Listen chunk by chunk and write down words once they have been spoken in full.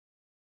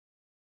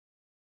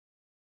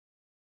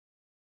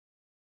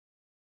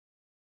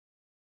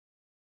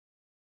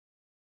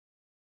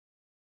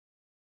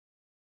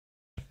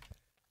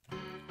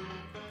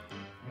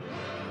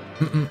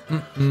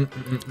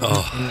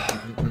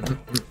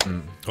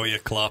Oh, you're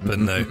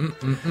clapping now.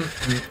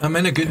 I'm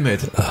in a good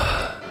mood.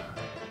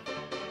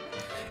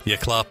 You're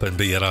clapping,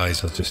 but your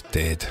eyes are just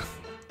dead.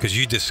 Because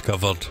you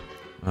discovered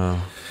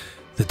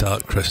the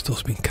Dark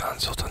Crystal's been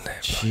cancelled on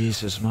Netflix.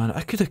 Jesus, man,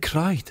 I could have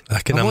cried.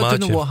 I can I want to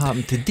imagine. know what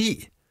happened to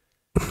Dee.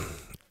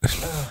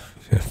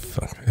 Yeah,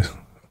 fuck it.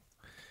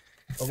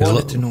 I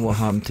wanted to know what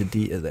happened to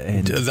Dee at the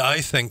end.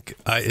 I think,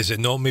 is it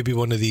not maybe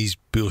one of these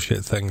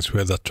bullshit things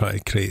where they're trying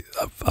to create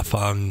a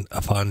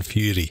fan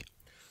fury?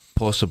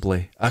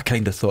 Possibly. I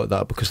kind of thought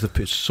that because they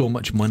put so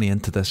much money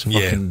into this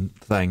fucking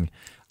thing,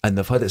 and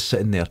they've had it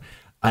sitting there.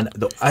 And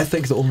I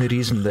think the only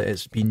reason that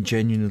it's been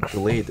genuinely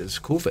delayed is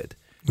COVID.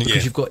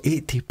 Because you've got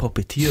 80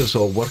 puppeteers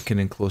all working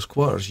in close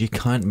quarters. You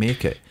can't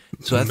make it.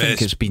 So I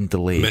think it's been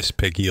delayed. Miss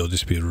Piggy will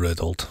just be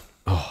riddled.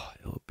 Oh,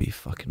 it'll be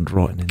fucking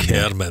rotten in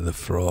there. Kermit the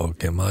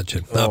Frog,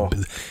 imagine.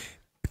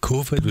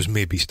 COVID was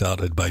maybe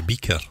started by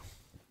Beaker.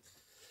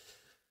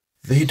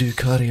 They do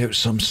carry out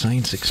some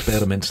science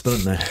experiments,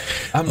 don't they?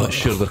 I'm not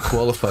sure they're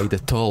qualified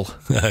at all.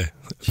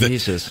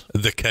 Jesus.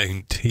 The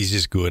Count, he's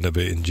just going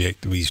about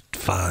injecting his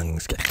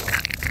fangs.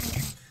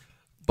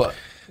 But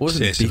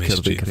wasn't Sesame Beaker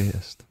Street. the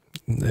greatest?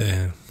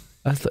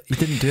 I thought he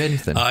didn't do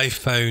anything. I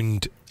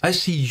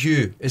see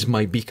you as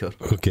my Beaker.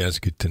 Okay, that's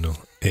good to know.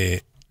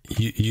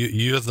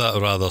 You're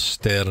that rather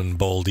stern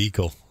bald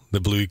eagle,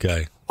 the blue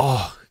guy.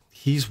 Oh,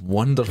 he's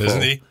wonderful,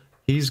 isn't he?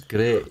 He's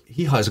great.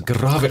 He has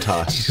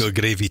gravitas. He's got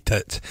gravy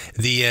tits.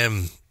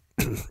 The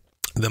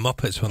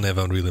Muppets were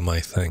never really my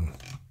thing.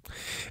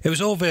 It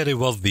was all very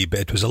worthy, but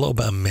it was a little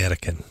bit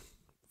American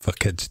for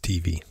kids'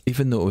 TV.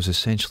 Even though it was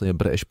essentially a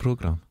British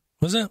programme.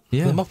 Was it?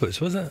 Yeah. The Muppets,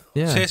 was it?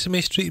 Yeah.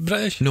 Sesame Street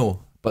British?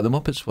 No, but the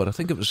Muppets were. I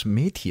think it was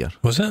made here.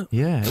 Was it?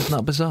 Yeah, isn't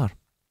that bizarre?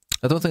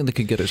 I don't think they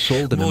could get it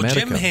sold in America.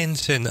 Jim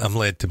Henson, I'm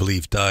led to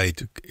believe,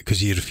 died because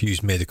he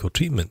refused medical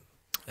treatment.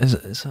 Is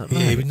that right?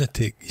 Yeah, he wouldn't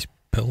take his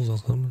pills or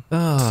something.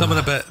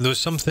 There was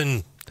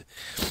something.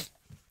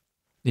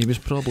 He was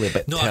probably a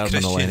bit not terminal a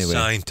Christian anyway.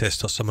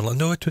 Scientist or something like.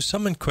 No, it was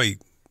something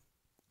quite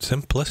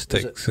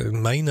simplistic,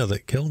 minor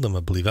that killed him,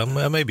 I believe.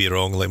 I may be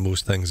wrong, like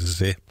most things I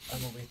say.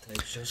 I'm away to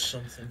adjust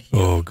something here.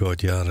 Oh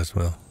God, you are as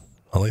well.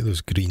 I like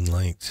those green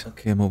lights.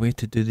 Okay, I'm away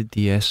to do the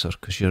de-esser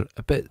because you're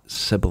a bit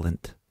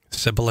sibilant.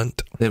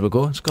 Sibilant. There we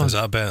go. It's gone. Is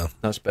that better?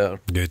 That's better.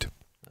 Good.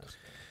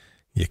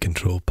 Your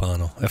control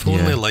panel. If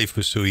only life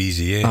was so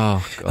easy, eh?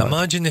 Oh, God.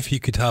 Imagine if you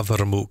could have a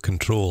remote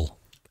control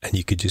and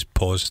you could just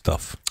pause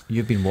stuff.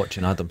 You've been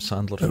watching Adam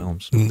Sandler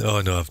films. No,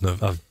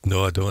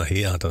 I don't. I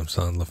hate Adam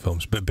Sandler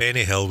films. But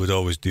Benny Hill would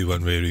always do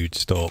one where he would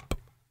stop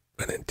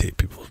and then take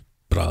people's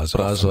bras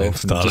off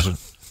and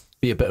just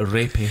be a bit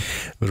rapey.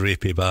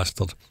 Rapey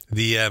bastard.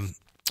 The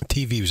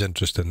TV was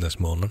interesting this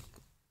morning.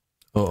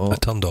 I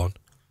turned on.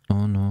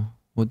 Oh no.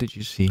 What did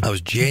you see? I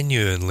was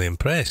genuinely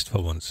impressed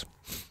for once.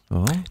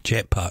 Oh?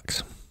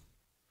 Jetpacks.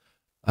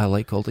 I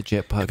like all the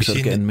jetpacks that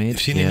are getting made.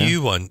 You've seen a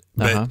new one,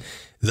 but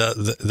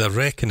they're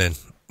reckoning.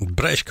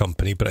 British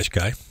company, British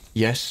guy.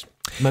 Yes,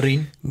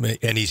 Marine.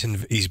 And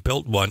he's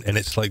built one, and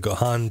it's like got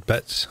hand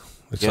bits.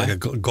 It's like a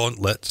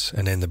gauntlets,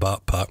 and then the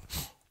backpack.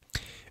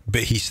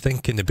 But he's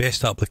thinking the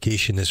best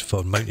application is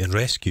for mountain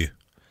rescue.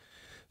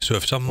 So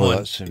if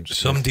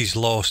somebody's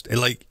lost,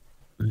 like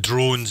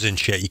drones and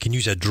shit, you can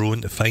use a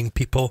drone to find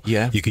people.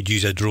 Yeah. You could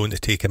use a drone to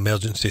take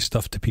emergency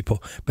stuff to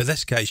people. But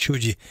this guy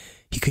showed you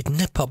he could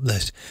nip up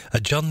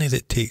a journey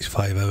that takes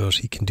 5 hours.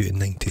 He can do it in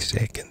 90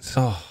 seconds.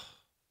 Oh,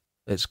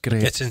 it's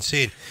great. It's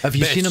insane. Have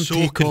you seen him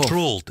take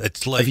controlled?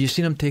 It's like, have you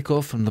seen him take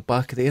off from the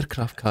back of the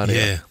aircraft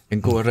carrier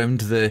and go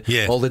around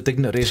all the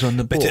dignitaries on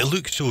the boat? But it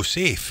looks so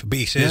safe. But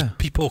he says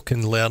people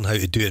can learn how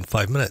to do it in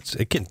 5 minutes.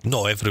 It can,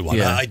 not everyone.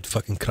 Yeah. I'd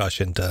fucking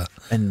crash into a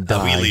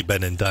wheelie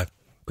bin and die.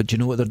 But do you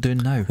know what they're doing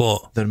now?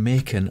 What? They're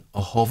making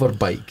a hover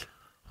bike,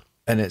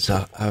 and it's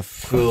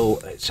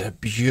it's a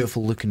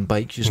beautiful looking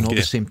bike using all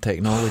the same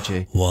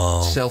technology.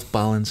 Wow.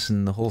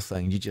 Self-balancing, the whole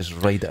thing. You just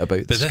ride it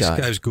about the sky. But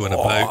this guy's going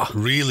about,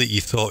 really, you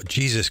thought,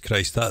 Jesus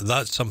Christ,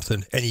 that's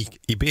something. And he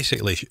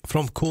basically,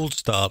 from cold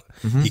start,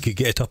 he could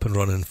get it up and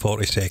running in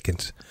 40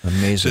 seconds.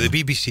 Amazing. So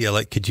the BBC are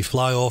like, could you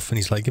fly off? And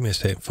he's like, give me a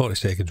second, 40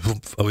 seconds,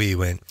 whoop, away he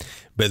went.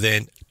 But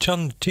then,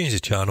 change the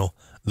channel,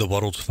 the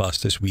world's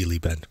fastest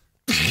wheelie bin.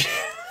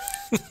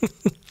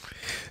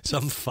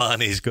 Some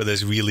fanny's got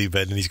this wheelie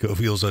bin and he's got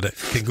wheels on it,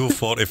 can go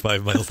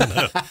 45 miles an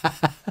hour.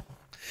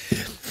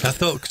 I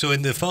thought, so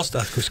in the first I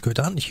was good,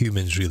 aren't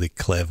humans really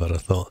clever? I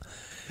thought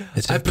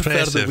it's impressive.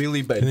 Prefer the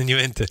wheelie bin. And then you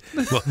went to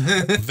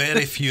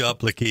very few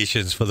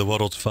applications for the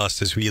world's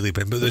fastest wheelie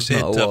bin, but they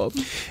said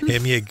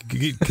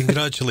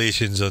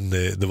congratulations on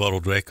the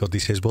world record. He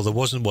says, well, there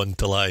wasn't one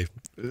till it's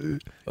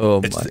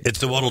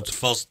the world's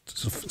first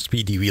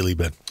speedy wheelie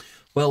bin.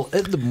 Well,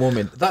 at the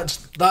moment,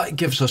 that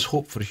gives us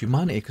hope for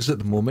humanity, because at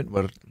the moment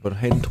we're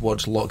heading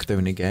towards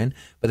lockdown again.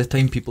 By the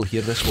time people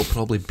hear this, we'll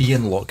probably be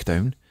in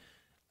lockdown.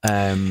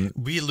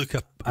 We look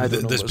up.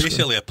 There's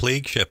basically a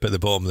plague ship at the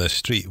bottom of this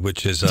street,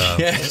 which is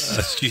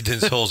a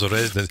students' halls of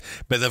residence.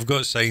 But they've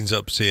got signs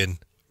up saying,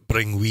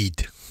 "Bring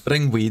weed."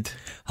 Bring weed.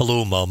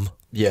 Hello, Mum.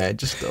 Yeah,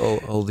 just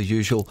all the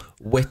usual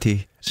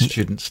witty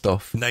student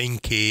stuff.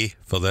 9K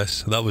for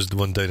this. That was the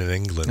one down in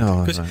England.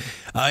 Oh, Because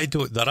right.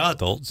 they're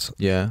adults.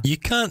 Yeah. You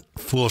can't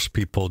force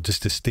people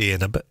just to stay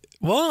in a bit.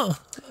 What?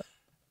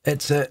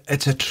 It's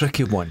a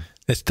tricky one.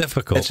 It's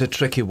difficult. It's a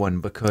tricky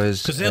one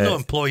because they're not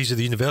employees of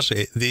the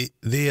university.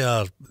 They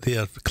are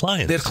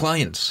clients. They're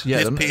clients. Yeah,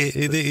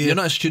 you're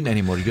not a student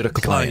anymore. You're a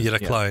client. You're a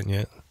client.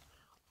 Yeah.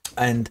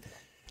 And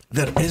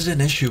there is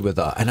an issue with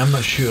that, and I'm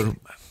not sure.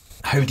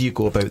 How do you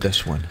go about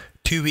this one?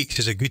 2 weeks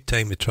is a good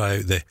time to try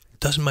out the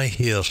 "Does my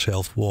hair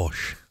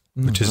self-wash?"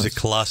 which is the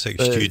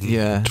classic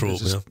student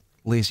trope. You know?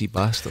 Lazy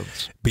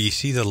bastards. But you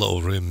see their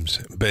little rooms.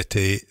 But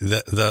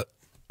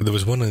there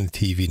was one on the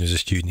TV, and there's a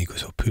student. He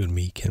goes, "Oh, poor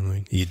me,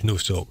 Cameron. He had no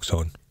socks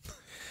on,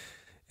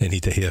 and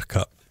he had a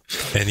haircut."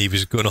 And he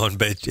was going on,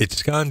 but it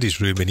scanned his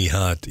room, and he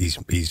had his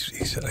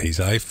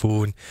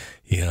iPhone,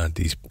 he had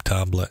his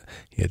tablet,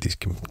 he had his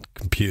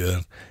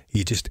computer,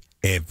 he just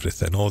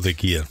everything, all the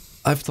gear.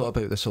 I've thought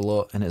about this a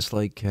lot, and it's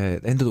like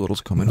the end of the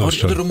world's coming. No, or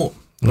the remote,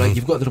 right?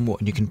 You've got the remote,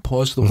 and you can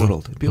pause the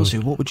world. And people say,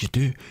 "What would you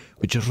do?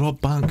 Would you rob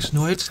banks?"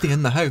 No, I'd stay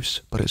in the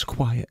house, but it's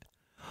quiet.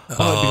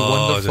 Oh, it'd be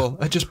wonderful.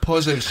 I'd just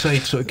pause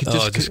outside so it could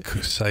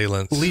just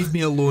silence. Leave me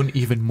alone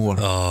even more.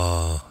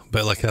 Oh,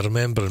 but like I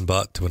remember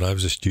back to when I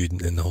was a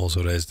student in the halls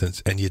of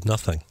residence, and you had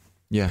nothing.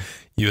 Yeah.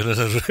 You were in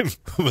a room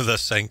with a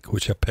sink,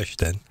 which I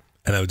pished in,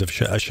 and I would have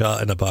shot a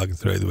shot in a bag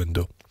through the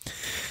window.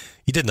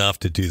 You didn't have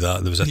to do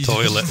that. There was a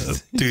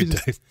toilet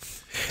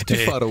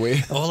too far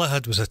away. All I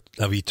had was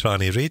a wee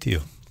tranny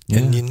radio. Yeah.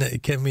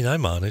 And I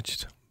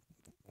managed.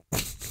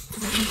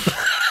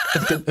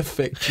 It didn't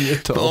affect you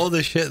at all. All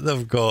the shit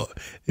they've got,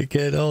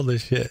 again, all the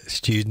shit,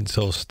 students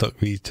all stuck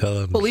with each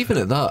other. Well, even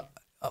at that,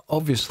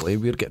 obviously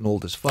we're getting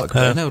old as fuck,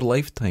 but in our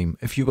lifetime,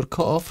 if you were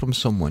cut off from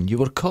someone, you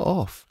were cut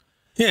off.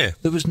 Yeah.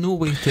 There was no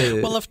way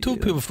to... Well, I've told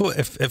people before,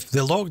 if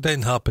the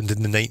lockdown happened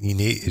in the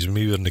 1980s when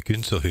we were in the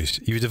council house,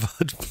 you would have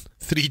had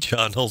 3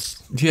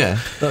 channels.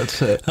 Yeah,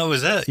 that's it. That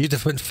was it. You'd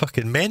have went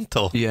fucking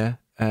mental. Yeah.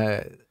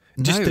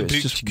 Just now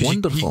it's just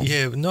wonderful.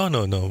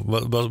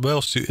 No.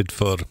 Well suited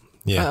for...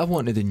 Yeah. I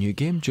wanted a new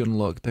game during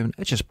lockdown.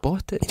 I just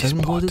bought it,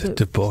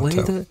 downloaded it,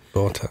 played it,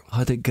 bought it.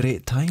 Had a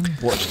great time,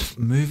 watched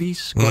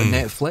movies, got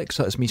Netflix.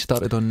 That's me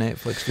started on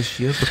Netflix this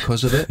year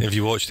because of it. Have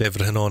you watched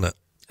everything on it?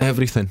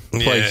 Everything,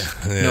 twice.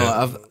 Yeah.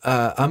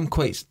 No, I'm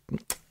quite...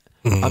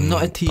 I'm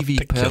not a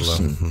TV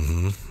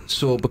person.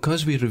 So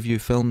because we review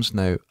films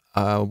now,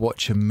 I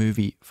watch a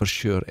movie for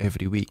sure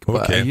every week.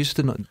 But I used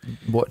to not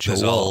watch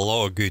There's a lot. a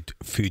lot of good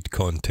food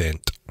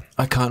content.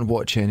 I can't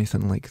watch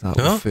anything like that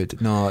with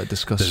food. No, it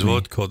disgusts There's me.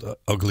 one called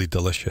Ugly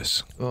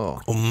Delicious. Oh,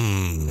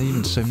 it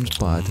even sounds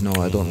bad. No,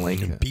 I don't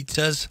like it.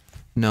 Pizzas?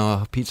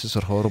 No, pizzas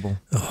are horrible.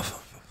 Oh,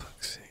 for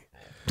fuck's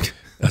sake.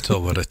 That's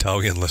all our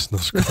Italian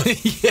listeners got.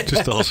 Yeah.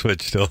 Just all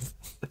switched off.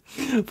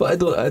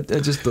 But I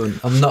just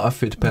don't. I'm not a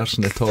food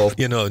person at all.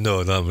 You know,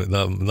 no,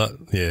 that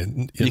yeah.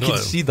 You can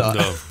see that.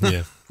 No,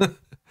 yeah.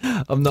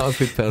 I'm not a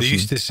food person. They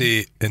used to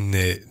say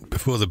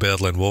before the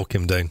Berlin Wall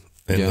came down,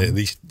 and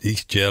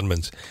these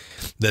Germans,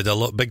 they had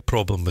a big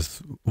problem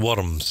with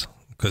worms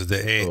because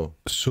they ate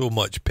so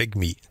much pig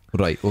meat.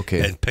 Right,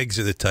 okay. And pigs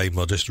at the time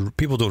were just,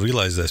 people don't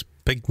realise this,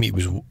 pig meat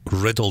was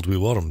riddled with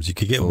worms. You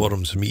could get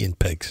worms from eating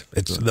pigs.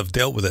 They've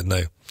dealt with it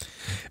now.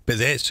 But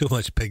they ate so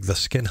much pig, their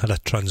skin had a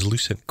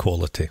translucent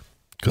quality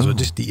because they're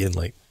just eating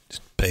like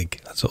just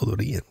pig. That's all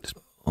they're eating. Just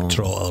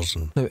trotters.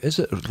 And now, is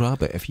it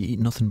rabbit? If you eat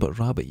nothing but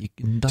rabbit, you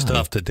can die.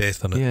 Starve to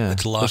death on it. Yeah,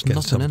 it's there's lacking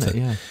nothing something.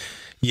 in it,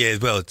 Yeah,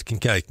 well, it can,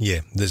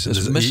 yeah.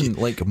 It's missing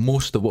like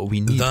most of what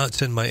we need.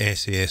 That's in my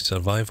SAS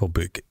survival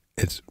book.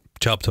 It's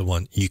chapter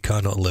 1. You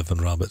cannot live on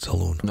rabbits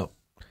alone. No,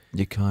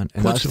 you can't.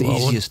 And that's the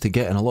easiest to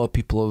get. And a lot of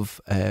people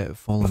have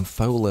fallen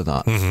foul of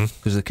that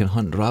because they can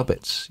hunt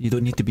rabbits. You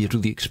don't need to be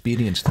really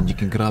experienced, and you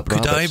can grab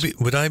rabbits.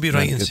 Would I be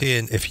right in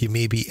saying if you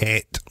maybe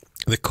ate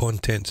the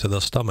contents of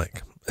their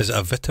stomach, is it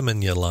a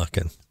vitamin you're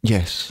lacking?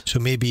 Yes. So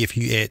maybe if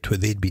you ate what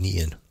they'd been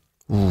eating.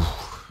 Ooh,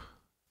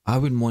 I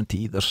wouldn't want to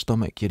eat their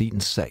stomach. You're eating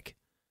sick.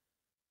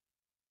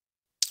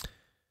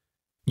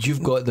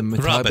 You've got the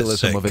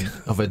metabolism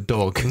of a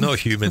dog. Not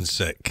human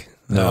sick.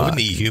 No, I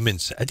wouldn't eat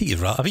humans. I'd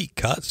eat I'd eat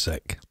cat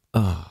sick.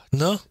 Oh,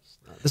 no.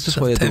 This is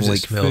why I don't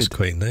like it smells food.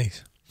 Quite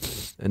nice.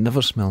 It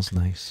never smells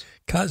nice.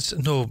 Cats,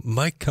 no,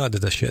 my cat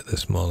did a shit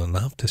this morning,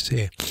 I have to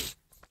say.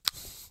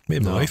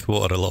 Made my mouth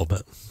water a little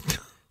bit.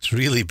 It's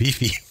really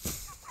beefy.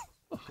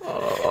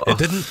 It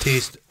didn't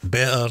taste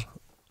better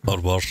or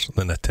worse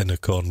than a tin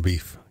of corned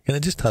beef. And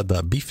it just had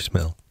that beef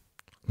smell.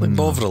 Like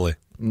Bovrily.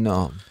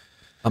 No.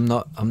 I'm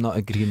not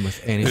agreeing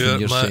with anything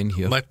you're saying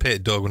here. My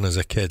pet dog when I was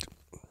a kid,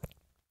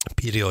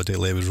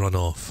 periodically it would run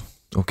off.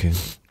 Okay.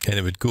 And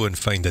it would go and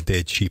find a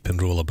dead sheep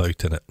and roll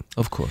about in it.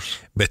 Of course.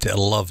 But it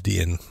loved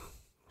eating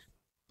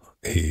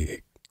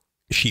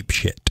sheep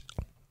shit.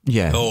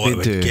 Yeah, it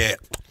would get.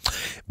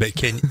 But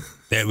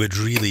it would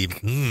really,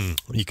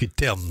 you could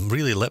tell,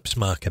 really lip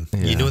smacking.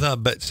 Yeah. You know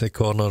that bit's the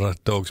corner of a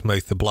dog's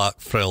mouth, the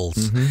black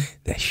frills?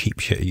 The sheep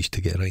shit used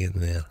to get right in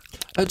there.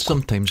 I'd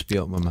sometimes be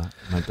up with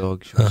my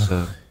dog. She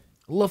was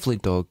lovely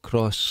dog,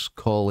 cross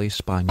collie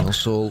spaniel,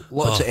 so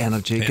lots of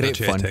energy, great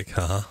fun.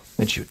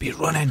 And she would be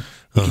running.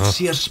 You could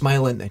see her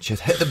smiling, and she'd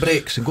hit the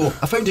brakes and go,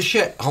 "I found a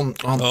shit. I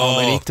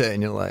eat it."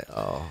 And you're like,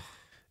 "Oh."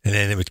 And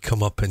then it would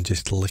come up and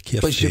just lick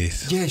your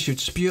face. She'd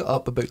spew it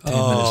up about 10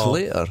 minutes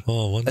later.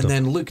 Oh, wonderful.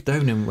 And then look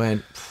down and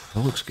went,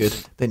 "That looks good."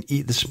 Then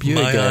eat the spew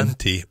again. My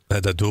auntie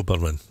had a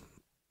Doberman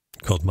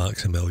called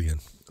Maximilian.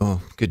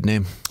 Oh, good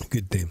name.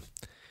 Good name.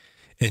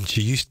 And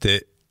she used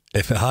to,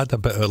 if it had a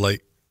bit of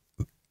like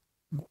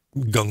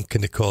gunk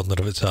in the corner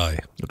of its eye.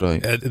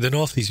 Right. The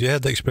Northeast, you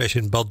heard the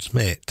expression birds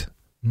mate?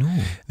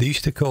 No. They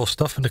used to call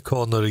stuff in the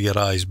corner of your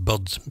eyes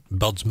birds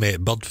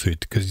mate, bird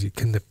food, because you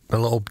can, a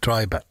little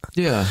dry bit.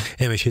 Yeah.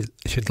 Anyway,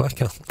 she'd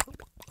like a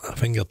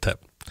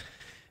fingertip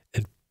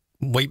and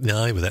wipe the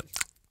eye with it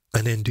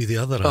and then do the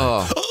other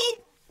eye.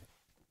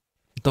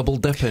 Double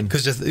dipping.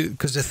 Because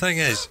the thing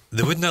is,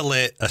 they wouldn't have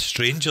let a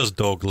stranger's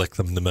dog lick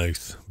them in the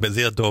mouth, but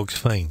their dog's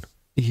fine.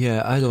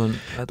 Yeah, I don't.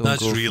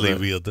 That's really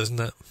weird, isn't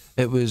it?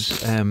 It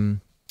was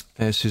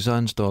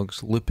Suzanne's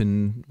dog's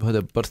Lupin had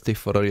a birthday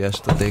for her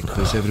yesterday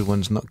because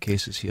everyone's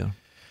nutcases here.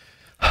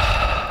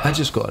 I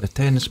just got her a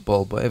tennis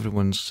ball, but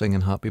everyone's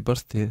singing happy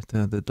birthday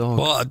to the dog.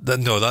 Well,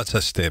 no, that's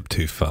a step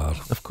too far.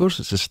 Of course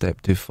it's a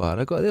step too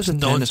far. There's a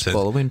tennis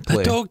ball, I won't play.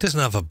 The dog doesn't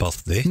have a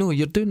birthday. No,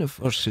 you're doing it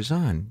for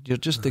Suzanne. You're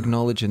just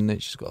acknowledging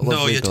that she's got a lovely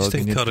dog. No, you're just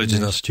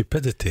encouraging her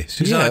stupidity.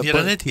 Suzanne, you're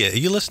an idiot. Are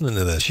you listening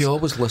to this? She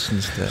always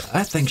listens to it.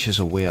 I think she's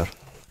aware.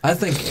 I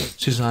think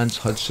Suzanne's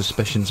had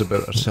suspicions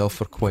about herself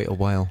for quite a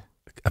while.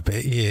 I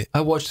bet you.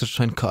 I watched her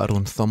try and cut her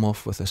own thumb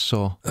off with a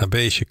saw. I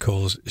bet she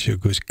goes,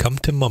 "Come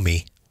to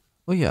mummy."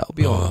 Oh yeah, I'll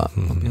be all right.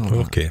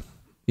 Okay.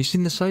 You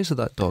seen the size of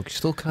that dog? He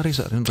still carries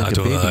it around like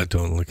a baby. I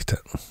don't look at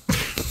it.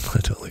 I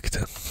don't look at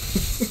it.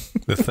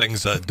 The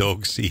things that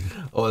dog's seen.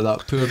 Oh,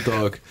 that poor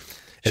dog.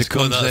 It's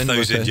got that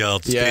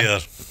 1,000-yard stare.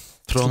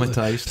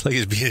 Traumatised. It's like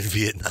it's been in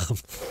Vietnam.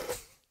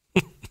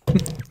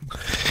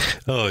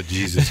 Oh,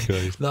 Jesus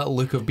Christ. That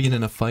look of being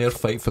in a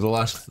firefight for the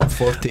last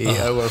 48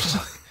 hours.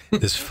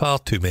 There's far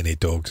too many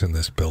dogs in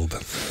this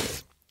building.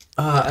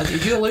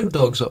 Have you allowed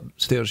dogs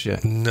upstairs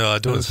yet? No, I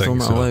don't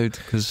think so. Allowed,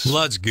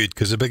 well, that's good,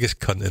 because the biggest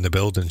cunt in the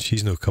building,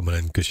 she's not coming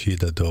in because she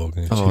had a dog.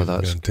 And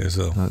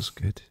that's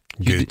good.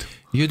 Good.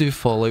 You do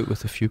fall out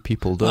with a few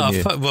people, don't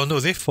you? Well, no,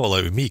 they fall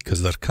out with me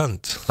because they're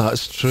cunts.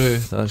 That's true.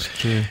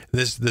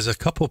 There's a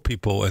couple of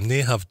people and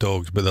they have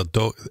dogs, but their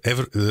dog,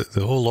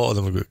 the whole lot of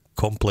them have got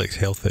complex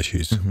health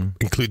issues,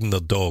 including their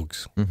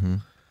dogs. Mm-hmm.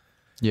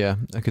 Yeah,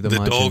 I could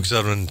imagine. The dogs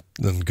are in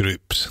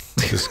groups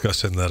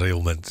discussing their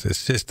ailments.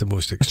 It's just the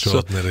most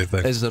extraordinary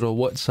thing. Is there a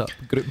WhatsApp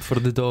group for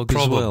the dog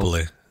as well?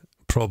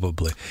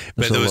 Probably.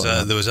 But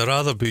there was a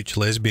rather butch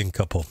lesbian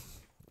couple.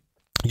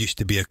 Used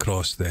to be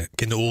across the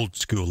kind of old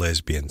school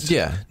lesbians.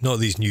 Yeah. Not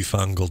these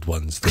newfangled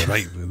ones. The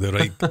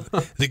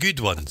good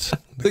ones.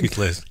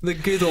 The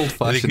good old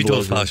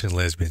fashioned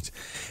lesbians.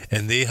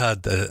 And they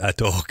had a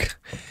dog.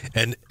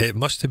 And it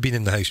must have been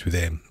in the house with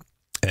them.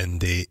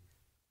 And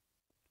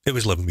it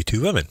was living with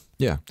two women.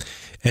 Yeah.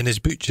 And as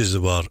butch as they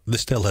were, they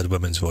still had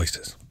women's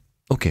voices.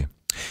 Okay.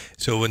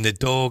 So when the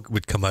dog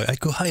would come out,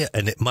 I'd go, "Hiya,"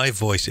 and my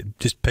voice, it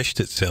just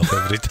pished itself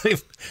every time.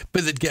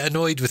 But they'd get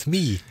annoyed with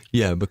me.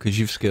 Yeah, because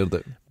you've scared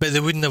it. But they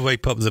wouldn't have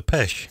wipe up the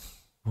pish.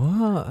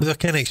 What? They're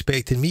kind of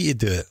expecting me to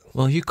do it.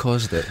 Well, you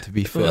caused it, to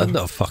be fair. Well,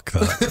 no, fuck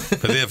that.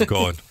 But they've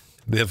gone.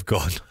 They've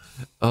gone.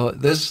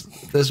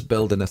 This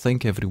building, I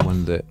think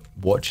everyone that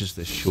watches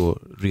this show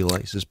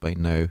realises by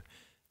now,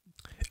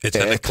 it's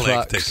an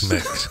eclectic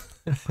mix.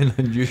 An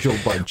unusual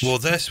bunch. Well,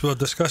 we were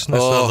discussing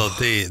this the other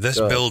day. This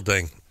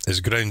building is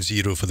ground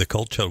zero for the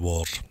culture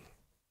war.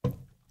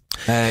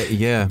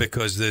 Yeah.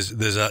 Because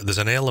there's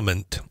an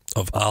element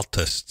of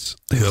artists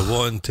who are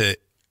wanting to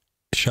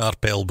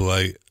sharp elbow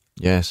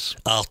out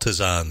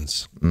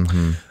artisans.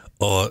 Mm-hmm.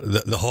 Or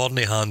the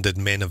horny-handed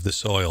men of the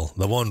soil.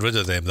 They're wanting rid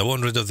of them. They're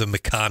wanting rid of the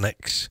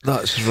mechanics.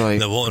 That's right.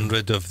 They're wanting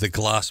rid of the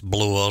glass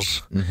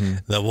blowers. Mm-hmm.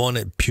 They want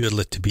it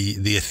purely to be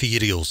the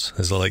ethereals,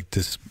 as they like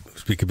to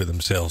speak about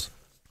themselves.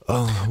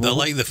 Oh, they're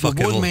like the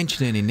fucking... We won't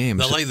mention any names.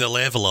 They're like the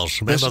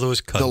levelers. Remember those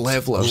cunts? The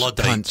levelers.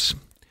 Luddites. Cunts.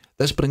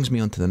 This brings me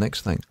on to the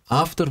next thing.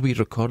 After we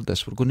record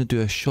this, we're going to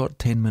do a short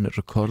 10-minute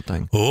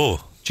recording.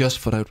 Oh. Just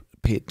for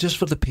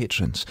the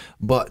patrons.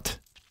 But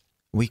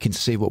we can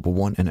say what we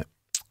want in it.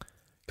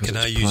 Can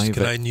I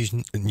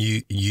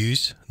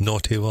use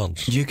naughty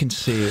words? You can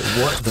say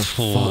what the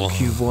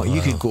fuck you want. You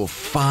could go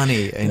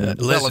fanny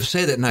and I've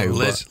said it now.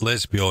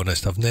 Let's be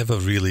honest. I've never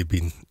really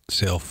been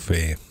self.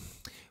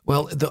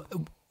 Well,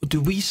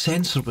 do we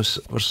censor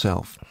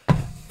ourselves?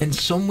 In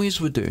some ways,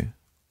 we do.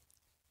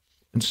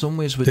 In some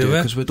ways, we do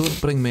because we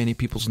don't bring many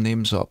people's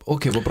names up.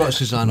 Okay, we brought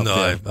Suzanne up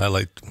there. No, I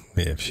like.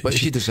 Yeah, but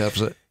she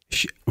deserves it.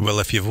 Well,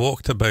 if you've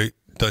walked about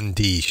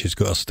Dundee, she's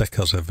got her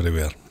stickers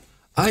everywhere.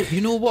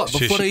 You know what?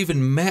 Before I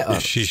even met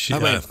her, I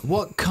went,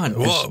 "What cunt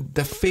is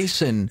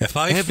defacing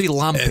every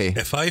lampy?"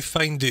 If I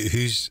find out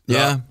whose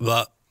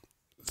that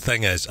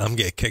thing is, I'm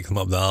going to kick them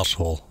up the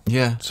arsehole.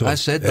 Yeah, so I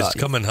said that. It's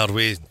coming her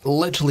way.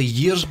 Literally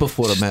years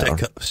before I met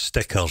her.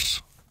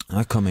 Stickers.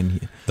 I come in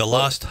here. The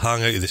last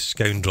hangout of the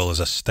scoundrel is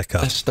a sticker.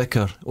 A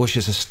sticker. Oh,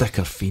 she's a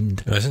sticker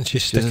fiend. Isn't she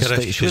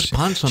stickerish? She wears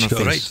pants on her face.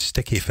 She's got right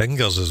sticky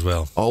fingers as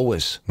well.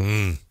 Always.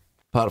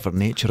 Part of her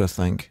nature, I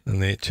think.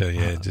 Nature,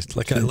 yeah. Just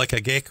like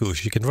a gecko.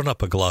 She can run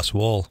up a glass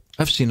wall.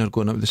 I've seen her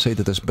going up the side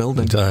of this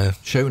building,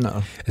 shouting at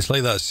her. It's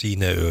like that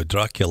scene out of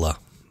Dracula.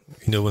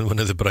 You know, when one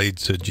of the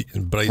brides of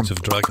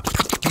Dracula.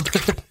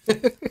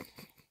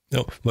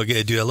 No, we're going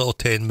to do a little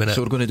 10-minute.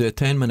 So we're going to do a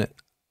 10-minute,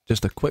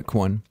 just a quick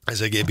one. Is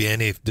there going to be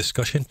any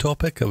discussion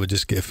topic, or we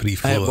just get a free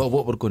flow? Well,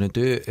 what we're going to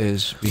do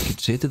is we could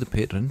say to the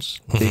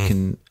patrons, they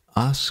can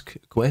ask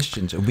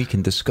questions and we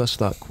can discuss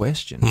that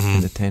question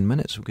in the 10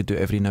 minutes. We could do it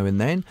every now and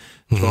then.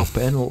 Drop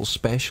in a little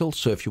special.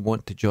 So if you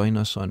want to join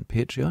us on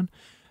Patreon,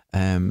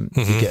 you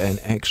get an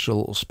extra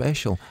little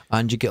special,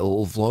 and you get a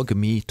little vlog of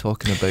me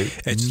talking about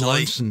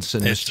nonsense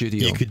in the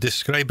studio. You could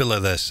describe it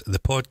like this: the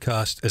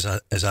podcast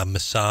is a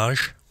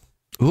massage.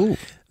 Oh,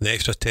 the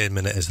extra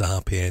 10-minute is the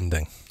happy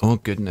ending. Oh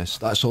goodness,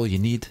 that's all you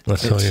need.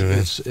 That's all you need.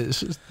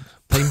 It's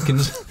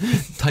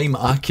time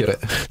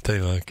accurate.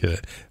 Time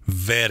accurate.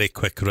 Very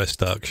quick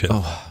wrist action.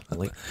 Oh,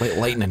 like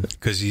lightning.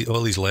 Because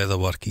all his leather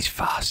work, he's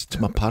fast.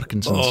 It's my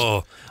Parkinson's.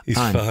 Oh, he's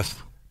fast.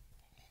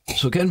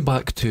 So getting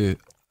back to,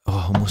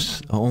 I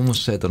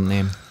almost said her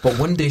name. But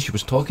one day she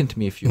was talking to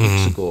me a few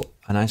weeks ago,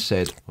 and I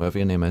said, whatever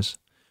your name is,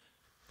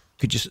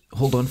 could you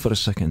hold on for a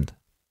second?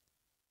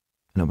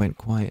 And I went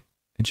quiet.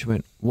 And she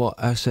went, what?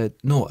 I said,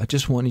 no, I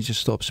just want you to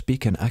stop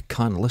speaking. I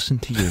can't listen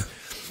to you.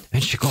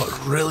 And she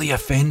got really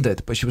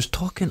offended, but she was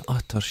talking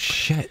utter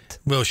shit.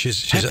 Well, she's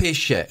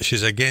shit.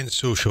 She's against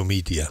social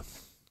media.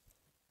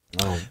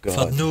 Oh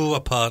God! For no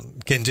apart,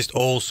 again, just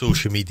all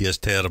social media is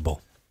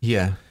terrible.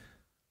 Yeah.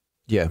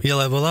 You're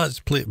like, well,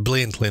 that's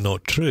blatantly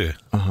not true.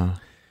 But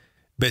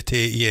but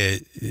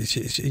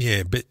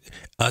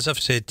as I've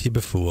said to you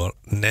before,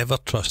 never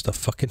trust a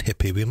fucking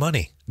hippie with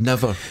money.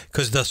 Never,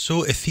 because they're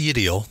so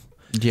ethereal.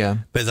 Yeah,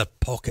 but their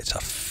pockets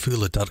are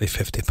full of dirty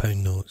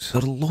 £50 notes.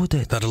 They're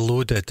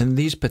loaded. And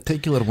these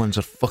particular ones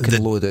are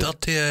fucking loaded.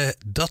 Dirtier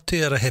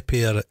a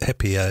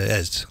hippie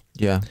is.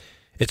 Yeah.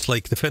 It's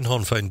like the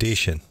Finhorn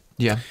Foundation.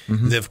 Yeah.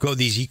 They've got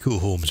these eco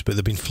homes, but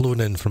they've been flown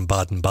in from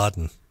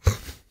Baden-Baden.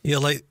 You're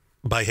like,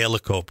 by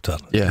helicopter.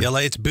 Yeah. You're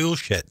like, it's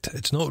bullshit.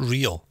 It's not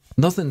real.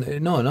 Nothing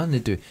to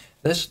do.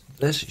 This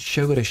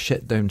shower of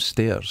shit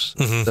downstairs,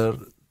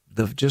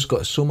 they've just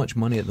got so much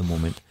money at the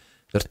moment.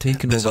 They're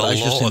taking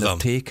over. They're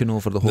taking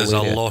over the whole area.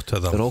 There's a lot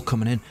of them. They're all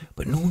coming in,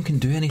 but no one can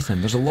do anything.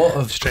 There's a lot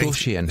of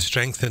crocheting.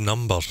 Strength in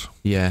numbers.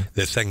 Yeah.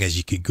 The thing is,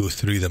 you could go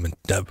through them and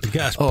get a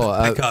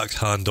pickaxe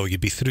handle. You'd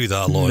be through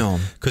that a lot. No,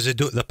 because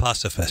they're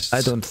pacifists.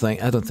 I don't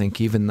think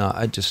even that.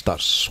 I'd just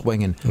start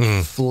swinging,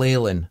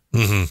 flailing.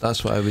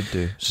 That's what I would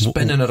do.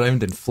 Spinning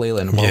around and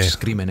flailing while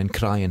screaming and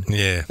crying.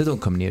 Yeah. They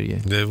don't come near you.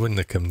 They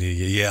wouldn't come near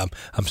you. Yeah,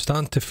 I'm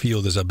starting to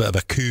feel there's a bit of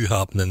a coup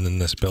happening in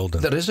this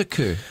building. There is a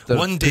coup.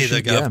 One day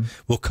the guy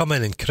will come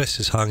in and Chris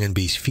is hanging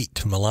by his feet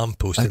from a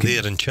lamppost and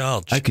they're in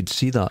charge. I could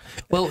see that.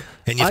 Well,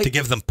 and you have to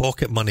give them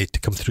pocket money to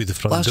come through the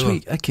front door. Last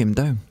week I came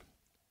down.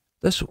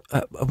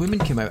 A woman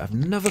came out. I've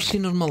never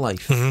seen her in my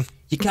life.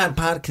 You can't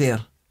park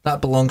there. That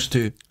belongs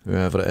to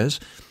whoever it is.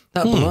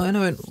 And I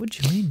went, what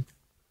do you mean?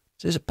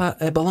 Says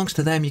it belongs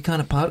to them. You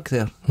can't park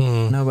there.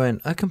 And I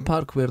went, I can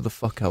park where the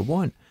fuck I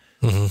want.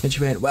 And she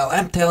went, well,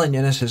 I'm telling you,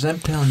 and I says, I'm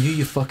telling you,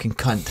 you fucking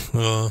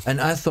cunt.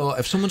 And I thought,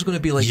 if someone's going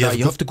to be like that,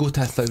 you have to go to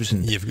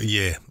 1,000.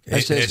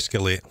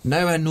 Escalate.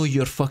 Now I know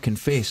your fucking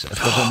face.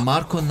 If there's a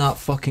mark on that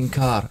fucking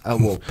car, I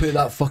will put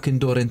that fucking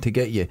door in to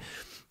get you.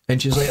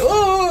 And she's like,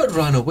 oh, it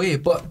ran away.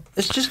 But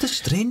it's just a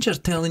stranger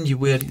telling you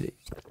where.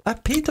 I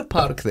pay to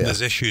park there.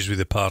 There's issues with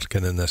the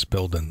parking in this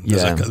building.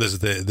 Yeah. There's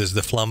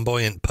the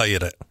flamboyant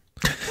pirate.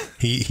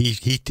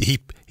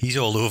 He's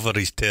all over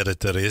his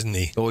territory, isn't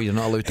he? Oh, you're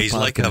not allowed to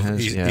park in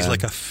his. He's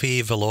like a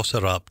fey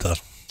velociraptor.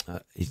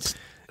 It's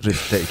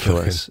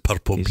ridiculous.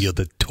 Purple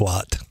bearded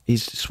twat.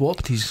 He's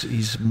swapped his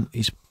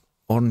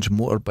orange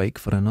motorbike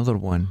for another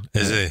one.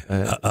 Is he?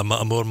 A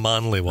more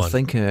manly one? I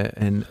think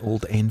an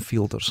old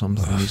Enfield or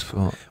something he's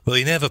got. Well,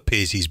 he never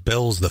pays his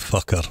bills, the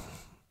fucker.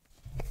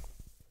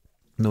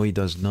 No, he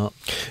does not.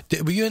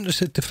 Were you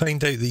interested to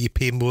find out that you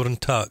pay more in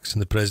tax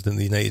than the President of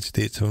the United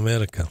States of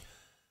America?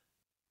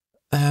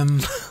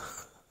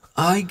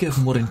 I give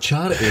more in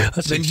charity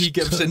than he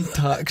gives in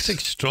tax. It's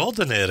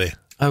extraordinary.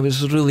 I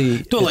was really...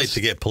 Don't like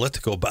to get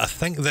political, but I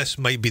think this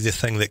might be the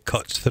thing that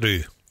cuts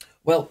through.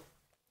 Well,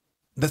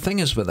 the thing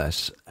is with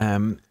this,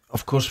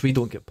 of course we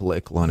don't get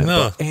political on it,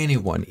 no. But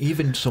anyone,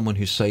 even someone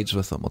who sides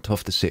with them, will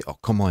have to say, oh,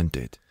 come on,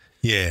 dude.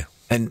 Yeah.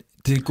 And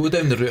to go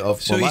down the route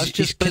of, well, that's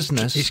just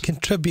business. He's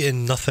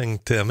contributing nothing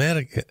to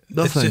America.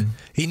 Nothing.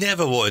 He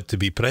never wanted to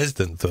be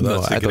president, though.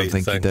 No, That's a great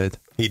thing. He did.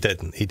 He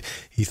didn't.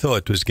 He thought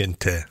it was going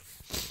to...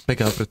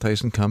 Big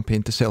advertising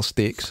campaign to sell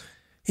steaks.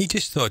 He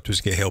just thought it was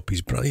going to help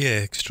his brother. Yeah,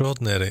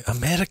 extraordinary.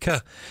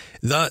 America,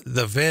 we've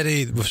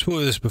spoken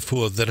of this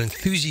before, their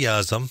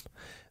enthusiasm,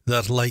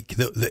 They're like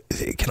the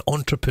kind of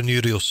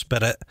entrepreneurial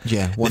spirit.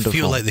 Yeah, wonderful. They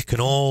feel like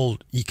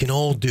you can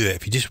all do it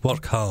if you just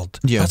work hard.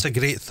 Yeah. That's a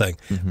great thing,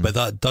 but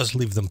that does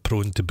leave them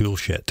prone to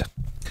bullshit.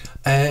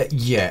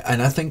 Yeah,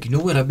 and I think, you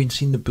know where I've been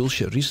seeing the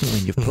bullshit recently,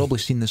 and you've probably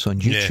seen this on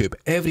YouTube.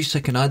 Yeah. Every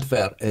second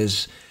advert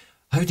is,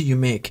 how do you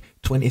make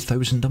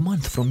 20,000 a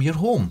month from your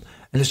home?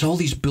 And it's all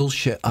these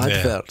bullshit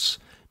adverts.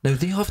 Now,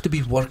 they have to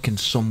be working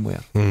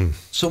somewhere.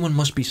 Someone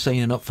must be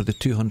signing up for the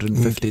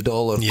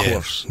 $250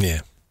 course.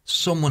 Yeah.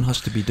 Someone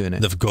has to be doing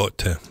it. They've got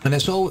to. And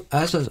it's all,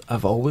 as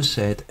I've always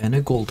said, in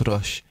a gold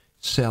rush,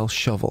 sell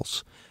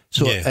shovels.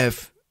 So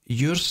if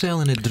you're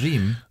selling a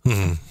dream,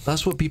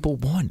 that's what people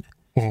want.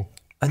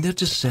 And they're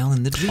just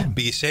selling the dream.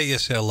 But you set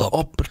yourself up. The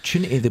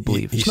opportunity, they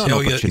believe. You set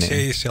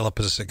yourself up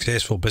as a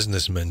successful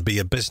businessman, but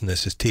your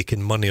business is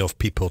taking money off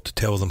people to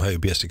tell them how to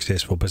be a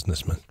successful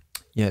businessman.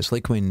 Yeah, it's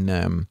like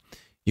when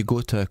you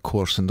go to a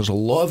course, and there's a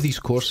lot of these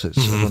courses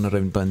run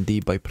around Dundee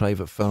by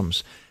private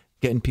firms,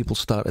 getting people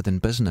started in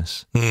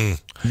business. No,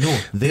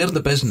 they're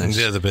the business.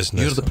 They're the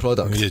business. You're the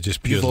product. You're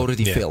just You've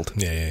already failed.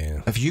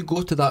 Yeah. If you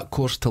go to that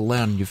course to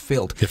learn, you've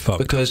failed. You're fucked.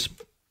 Because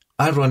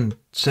I run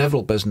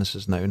several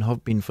businesses now and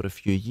have been for a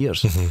few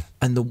years.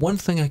 And the one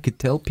thing I could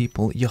tell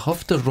people, you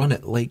have to run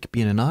it like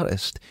being an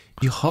artist.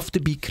 You have to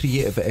be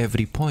creative at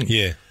every point.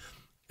 Yeah.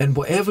 And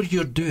whatever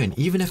you're doing,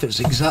 even if it's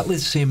exactly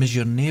the same as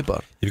your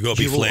neighbour, you've got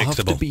to be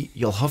flexible.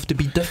 You'll have to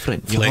be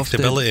different.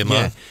 Flexibility, man.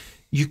 Yeah,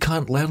 you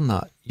can't learn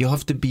that. You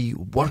have to be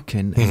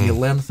working, and you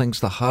learn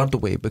things the hard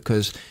way.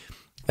 Because,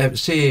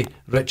 say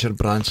Richard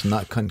Branson,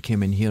 that cunt,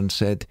 came in here and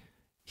said,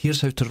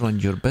 here's how to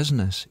run your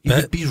business. He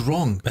would be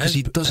wrong because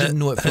he doesn't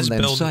know it from the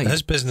inside.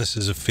 His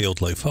businesses have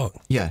failed like fuck.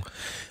 Yeah.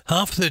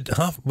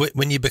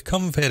 When you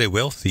become very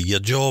wealthy, your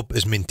job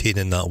is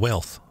maintaining that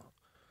wealth.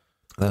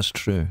 That's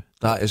true.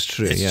 That is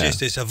true.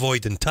 It's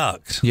avoiding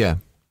tax. Yeah.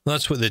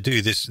 That's what they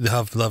do. They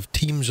have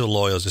teams of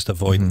lawyers just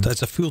avoiding.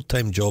 It's a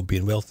full-time job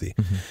being wealthy.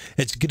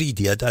 It's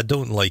greedy. I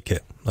don't like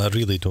it. I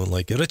really don't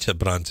like it. Richard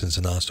Branson's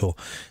an asshole.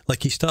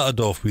 Like, he started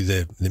off with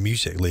the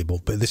music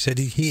label, but they said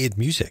he hated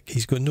music.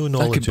 He's got no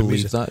knowledge of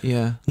music. I could believe that,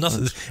 yeah.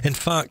 Nothing. In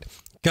fact,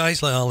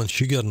 guys like Alan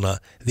Sugar and that,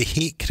 they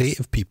hate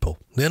creative people.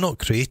 They're not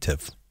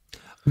creative.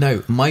 Now,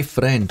 my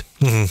friend,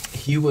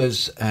 he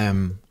was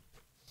an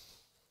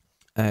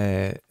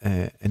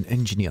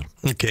engineer.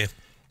 Okay.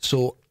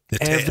 So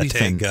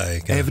everything.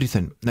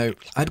 Now,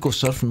 I'd go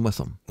surfing with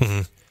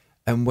him.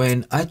 And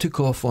when I took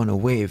off on a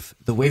wave,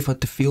 the wave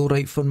had to feel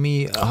right for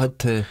me.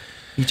 You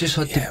just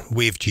had to...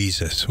 Wave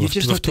Jesus. You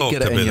just had to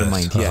get it in your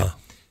mind, yeah.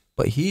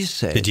 But he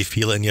said... Did you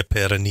feel it in your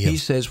perineum? He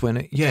says when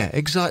it... Yeah,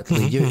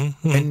 exactly.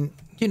 And,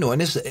 you know,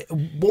 and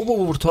what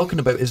we're talking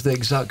about is the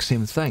exact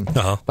same thing.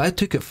 But I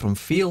took it from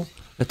feel.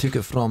 I took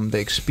it from the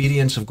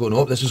experience of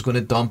going, this is going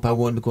to dump, I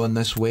want to go on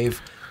this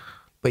wave.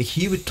 But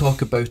he would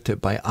talk about it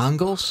by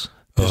angles,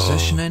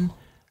 positioning,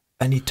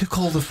 and he took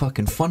all the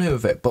fucking fun out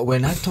of it. But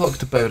when I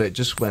talked about it,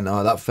 just went,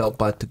 that felt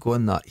bad to go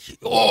on that.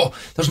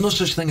 There's no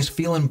such thing as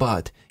feeling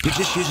bad. You're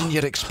just using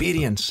your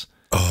experience.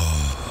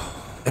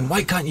 And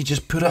why can't you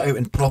just put it out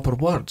in proper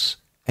words?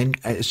 And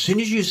as soon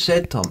as you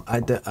said to him,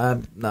 I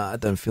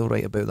didn't feel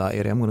right about that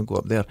area, I'm going to go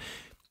up there.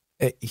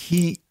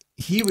 He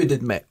would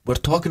admit, we're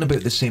talking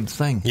about the same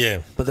thing.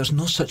 Yeah. But there's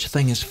no such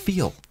thing as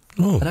feel.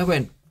 And I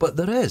went, but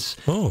there is.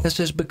 This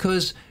is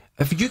because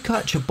if you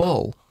catch a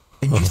ball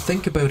and you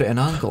think about it in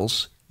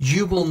angles,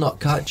 you will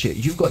not catch it.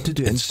 You've got to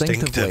do it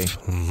instinctively.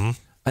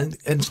 And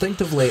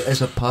instinctively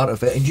is a part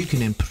of it, and you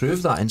can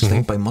improve that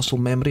instinct by muscle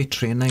memory,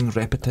 training,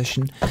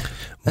 repetition.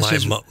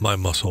 My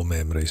muscle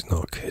memory is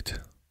not good.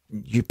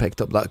 You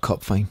picked up that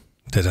cup fine.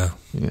 Did I?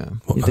 Yeah.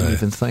 You didn't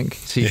even think.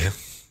 See? Yeah.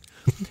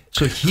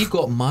 So he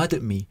got mad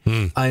at me,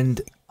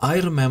 and I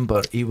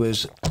remember he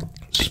was...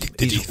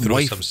 Did he throw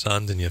some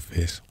sand in your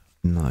face?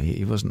 No,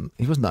 he wasn't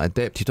that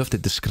adept. You'd have to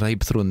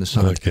describe throwing the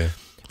sand. Okay.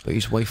 But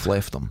his wife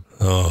left him.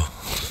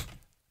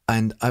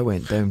 And I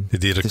went down.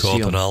 Did he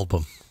record an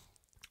album?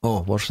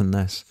 Oh, worse than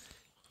this.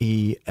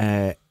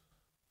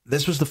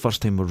 This was the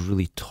first time we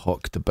really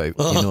talked about,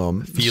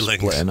 feelings.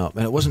 Splitting up.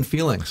 And it wasn't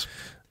feelings.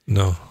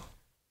 No.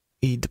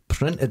 He'd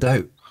printed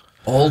out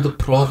all the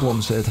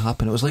problems that had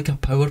happened. It was like a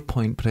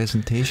PowerPoint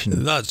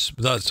presentation.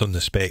 That's on the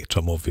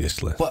spectrum,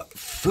 obviously. But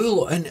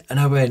full, and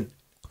I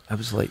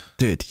was like,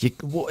 dude,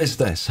 what is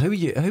this? How are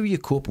you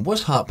coping?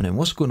 What's happening?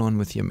 What's going on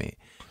with you, mate?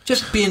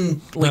 Just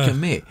being like a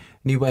mate.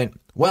 And he went,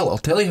 well, I'll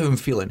tell you how I'm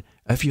feeling.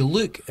 If you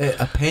look at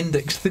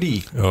Appendix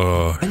 3,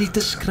 and he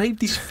described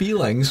these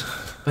feelings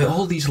by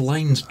all these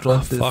lines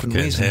drafted different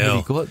ways and how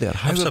he got there.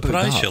 I'm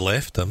surprised you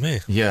left him, eh?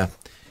 Yeah.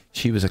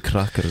 She was a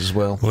cracker as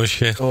well. Was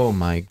she? Oh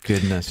my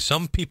goodness.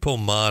 Some people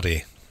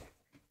marry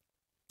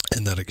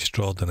and they're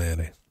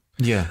extraordinary.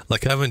 Yeah.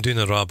 Like, I went down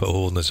a rabbit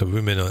hole and there's a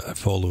woman I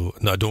follow.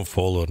 No, I don't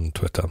follow her on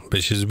Twitter,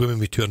 but she's a woman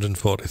with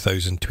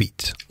 240,000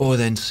 tweets. Oh,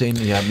 then insane.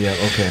 Yeah,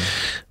 okay.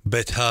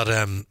 But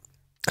her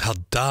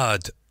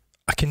dad,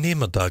 I can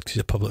name her dad because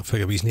he's a public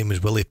figure, but his name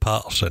was Willie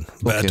Patterson.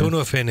 But I don't know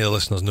if any of the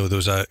listeners know, there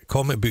was a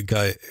comic book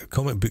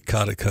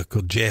character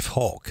called Jeff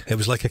Hawke. It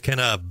was like a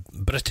kind of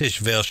British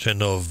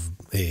version of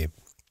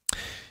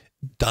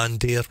Dan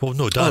Dare. Well,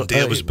 no, Dan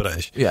Dare was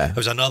British. Yeah. It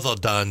was another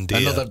Dan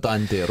Dare. Another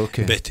Dan Dare,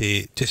 okay. But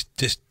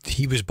just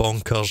he was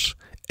bonkers,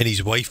 and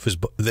his wife was.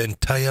 The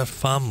entire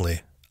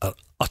family are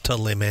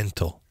utterly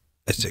mental.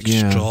 It's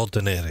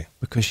extraordinary.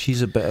 Because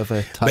she's a bit of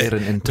a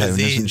tyrant in town,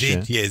 isn't she?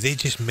 Yeah, they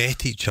just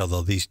met each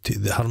other. These two,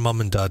 her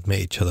mum and dad met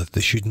each other.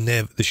 They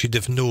should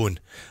have known.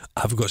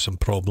 I've got some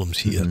problems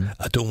here. Mm-hmm.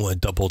 I don't want to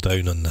double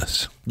down on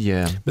this.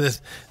 Yeah. But the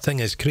thing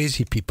is,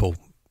 crazy people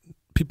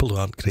who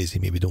aren't crazy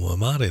maybe don't want to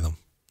marry them.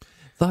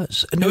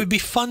 It would be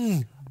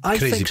fun. I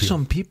think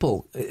some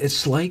people.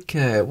 It's like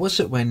what's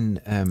it when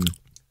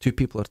two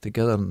people are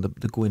together and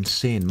they go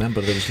insane?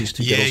 Remember, there was these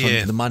two girls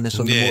on the madness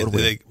on the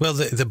motorway.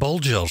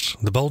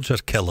 The Bulger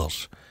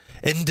killers,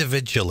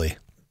 individually,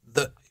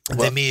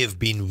 they may have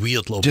been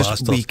weird little just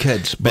bastards, wee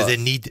kids, but they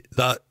need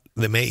that.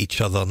 They met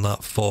each other and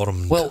that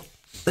formed. Well,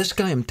 this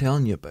guy I'm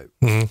telling you about,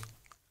 I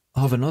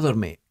have another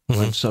mate who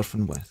I'm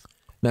surfing with.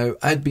 Now,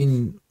 I'd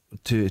been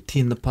to tea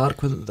in the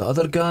park with the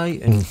other guy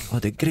and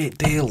had a great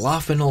day,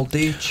 laughing all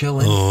day,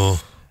 chilling.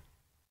 Oh.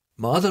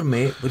 My other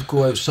mate would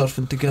go out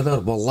surfing together.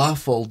 We'll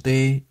laugh all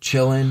day,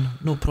 chilling,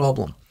 no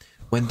problem.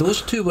 When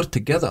those two were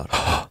together,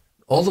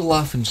 all the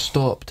laughing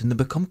stopped and they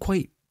become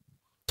quite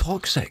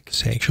toxic.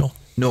 Sexual?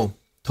 No,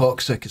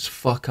 toxic as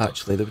fuck,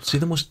 actually. They would say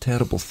the most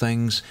terrible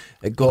things.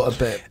 It got a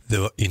bit... They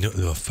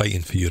were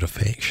fighting for your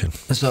affection.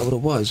 Is that what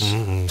it was?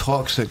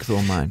 Toxic,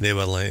 though, man. They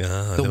were like...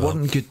 they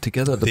weren't good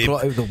together. They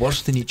brought out the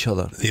worst in each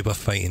other. They were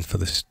fighting for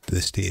the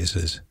status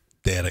as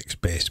Derek's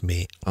best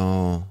mate.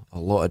 Oh, a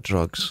lot of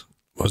drugs.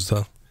 Was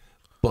there?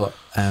 But,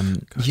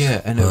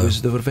 yeah, and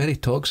they were very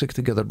toxic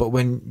together. But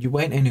when you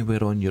went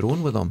anywhere on your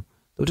own with them,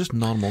 they were just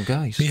normal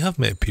guys. You have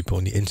met people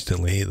and you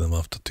instantly hate them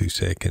after 2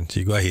 seconds.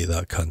 You go, I hate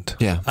that cunt.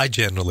 Yeah. I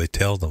generally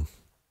tell them.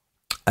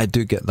 I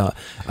do get that.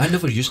 I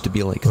never used to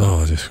be like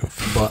that.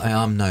 But I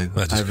am now.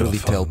 I really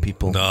tell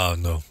people.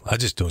 No. I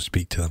just don't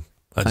speak to them.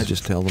 I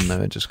just tell them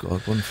now. I just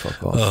go and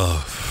fuck off.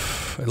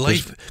 Oh,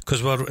 life,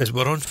 because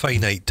we're on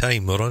finite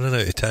time. We're running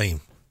out of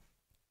time.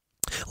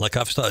 Like,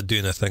 I've started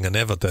doing a thing I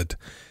never did.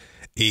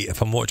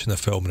 If I'm watching a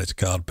film and it's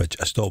garbage,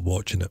 I stop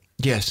watching it.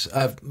 Yes,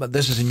 but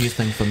this is a new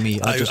thing for me.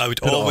 I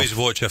would always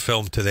watch a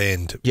film to the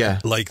end. Yeah.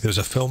 Like, there's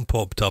a film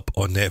popped up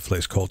on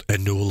Netflix called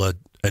Enola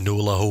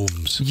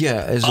Holmes.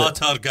 Yeah,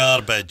 utter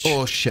garbage.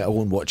 Oh shit, I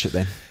won't watch it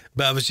then.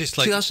 But I was just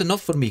like... See, that's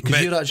enough for me,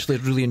 because you actually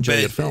really enjoy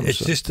your films. It's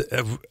just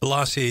a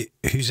lassie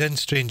who's in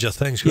Stranger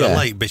Things, who I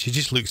like, but she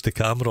just looks to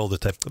camera all the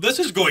time. This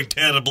is going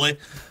terribly.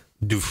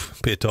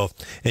 Doof, pay it off.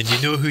 And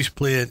you know who's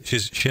playing?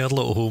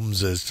 Sherlock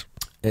Holmes is...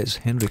 It's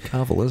Henry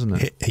Cavill,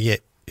 isn't it? Yeah.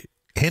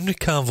 Henry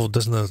Cavill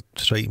doesn't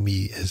strike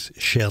me as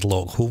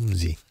Sherlock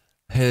Holmesy.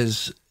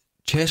 His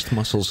chest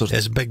muscles are...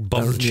 His big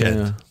bum chin.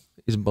 Yeah,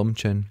 his bum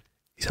chin.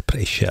 He's a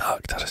pretty shit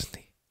actor, isn't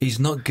he? He's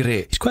not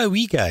great. He's quite a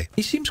wee guy.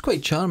 He seems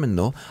quite charming,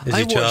 though.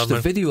 I watched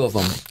a video of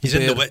him. He's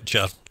in The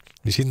Witcher.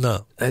 You seen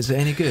that? Is it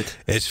any good?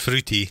 It's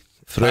fruity.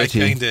 I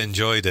kind of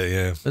enjoyed it,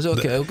 yeah. Is it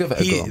okay? I'll give it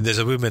a go. There's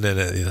a woman in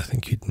it I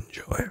think you'd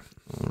enjoy.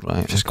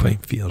 Right. She's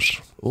quite fierce.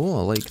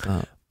 Oh, I like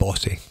that.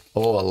 Bossy.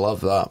 Oh, I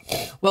love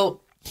that.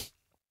 Well,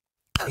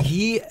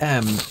 he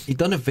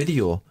done a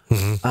video,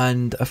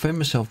 and I found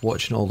myself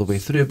watching all the way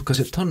through, because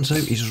it turns out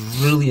he's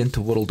really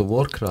into World of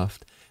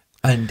Warcraft,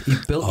 and he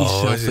built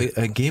himself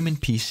a gaming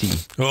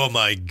PC. Oh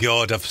my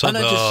god, I've and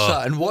I just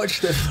sat and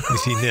watched it for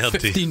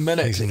 15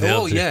 minutes.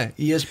 Oh yeah,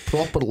 he is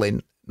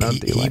properly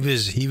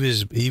nerdy.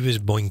 He was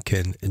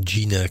boinking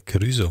Gina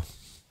Caruso.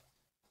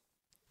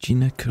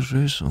 Gina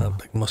Caruso, that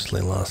big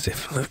muscly lassie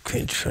from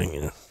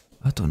Queen.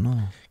 I don't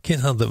know.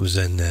 Can't have that was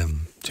in.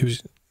 She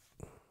was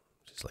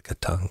just like a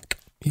tank.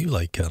 You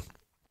like her?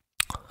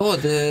 Oh,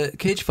 the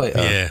cage fighter.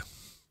 Yeah.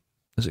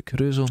 Is it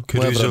Caruso?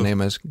 Whatever her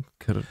name is.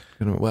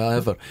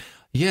 Whatever.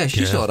 Yeah,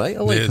 she's all right.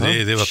 I like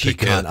her. They were she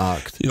can't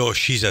act. Oh,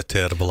 she's a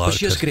terrible actress. But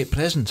she has great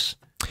presence.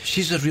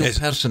 She's a real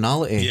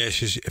personality. Yeah,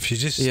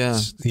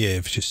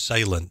 if she's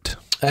silent.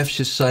 If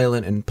she's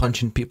silent and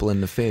punching people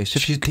in the face.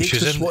 If she takes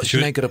the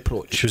Schwarzenegger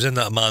approach. She was in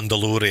that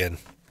Mandalorian.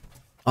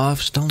 Oh,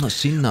 I've still not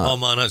seen that. Oh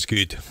man, that's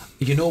good.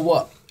 You know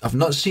what? I've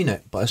not seen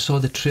it, but I saw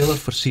the trailer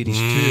for Series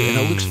 2 and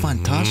it looks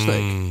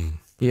fantastic.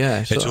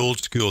 Yeah. It's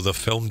old school. They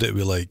filmed it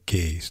with like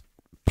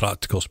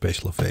practical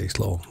special effects.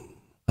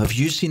 Have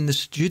you seen the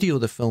studio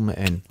they film it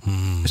in?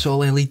 It's all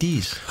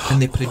LEDs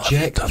and they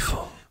project.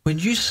 When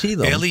you see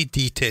them,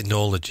 LED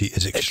technology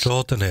is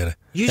extraordinary.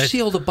 You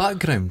see all the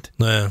background.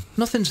 Yeah.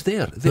 Nothing's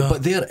there,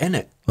 but they're in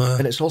it,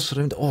 and it's all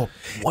surrounded. Oh,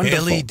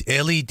 wonderful!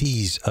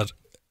 LEDs are.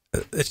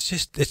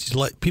 It's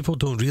like people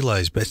don't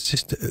realise, but it's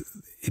just.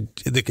 I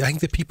think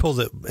the people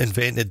that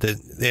invented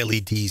the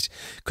LEDs,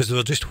 because they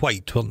were just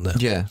white, weren't they?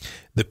 Yeah.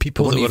 The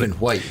people they that weren't even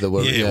white. They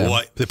were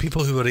white. The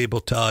people who were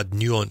able to add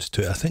nuance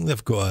to it, I think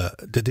they've got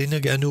a. Did they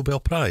not get a Nobel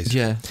Prize?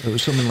 Yeah, it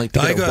was something like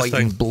white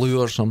and blue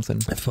or something.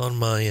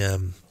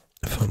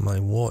 For my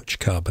watch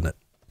cabinet,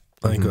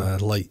 I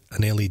got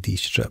an LED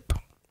strip.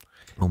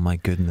 Oh my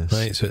goodness!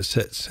 Right, so it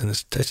sits and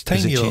it's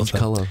tiny. Does it change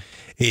colour?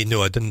 Hey,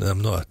 no, I didn't.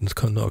 I'm not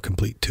a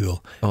complete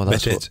tool. Oh,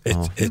 that's but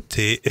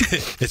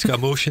it's got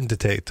a motion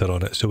detector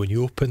on it, so when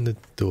you open the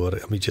door,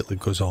 it immediately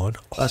goes on.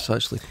 That's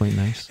actually quite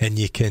nice. And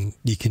you can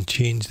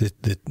change the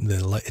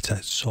light. It's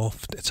a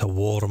soft, it's a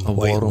warm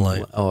white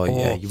light. Oh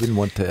yeah, you wouldn't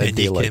want to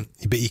daylight.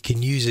 But you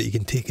can use it. You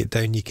can take it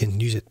down. You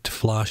can use it to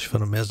flash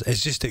for emergency.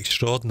 It's just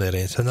extraordinary.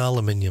 It's an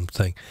aluminium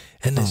thing,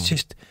 and it's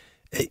just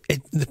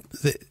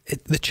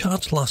the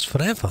charge lasts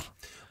forever.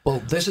 Well,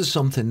 this is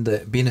something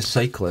that, being a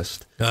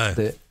cyclist,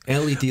 the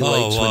LED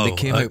lights, when they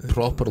came out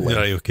properly,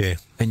 right, okay,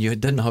 and you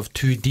didn't have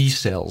 2D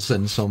cells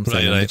in something,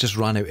 and they just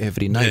ran out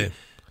every night. Yeah.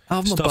 I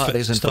have my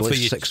batteries in for like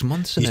 6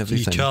 months and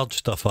everything. You charge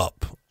stuff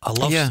up. I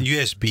love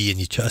USB,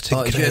 and you charge.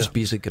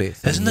 USB's a great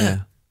thing, isn't it?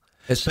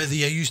 But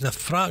you're using a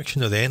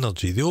fraction of the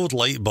energy. The old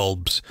light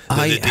bulbs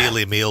that the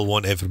Daily Mail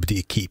want everybody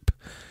to keep.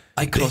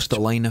 I crossed the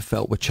line, I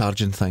felt, with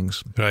charging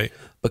things. Right.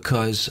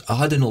 Because I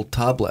had an old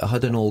tablet, I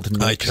had an old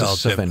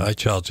Nexus 7. I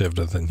charge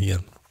everything here.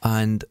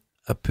 And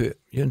I put,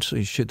 so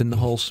you should in the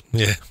halls.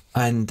 Yeah.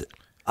 And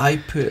I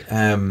put,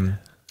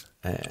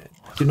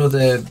 you know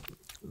the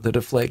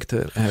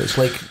reflector, it's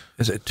like,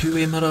 is it a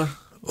two-way mirror?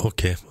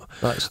 Okay.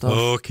 That stuff.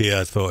 Okay,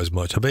 I thought as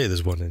much. I bet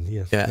there's one in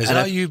here. Yeah. Is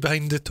that you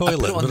behind the toilet? I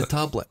put it on the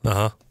tablet.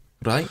 Uh-huh.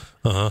 Right?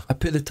 Uh-huh. I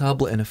put the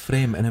tablet in a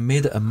frame and I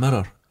made it a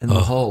mirror in the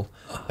hall,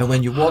 and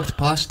when you walked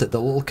past it, the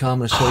little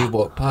camera saw you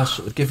walk past,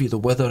 so it would give you the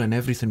weather, and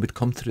everything would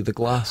come through the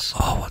glass.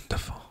 Oh,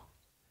 wonderful!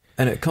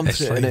 And it comes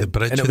through. It's like the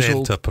bridge of the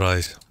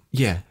Enterprise.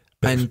 Yeah,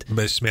 but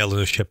smelling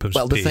of shipping.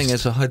 Well, the thing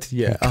is,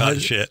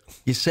 shit.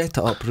 You set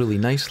it up really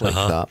nice like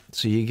that,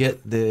 so you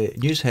get the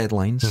news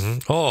headlines.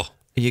 Mm-hmm. Oh.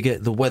 You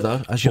get the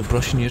weather as you're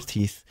brushing your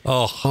teeth.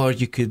 Oh. Or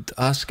you could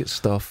ask it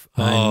stuff,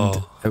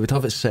 and it would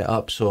have it set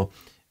up so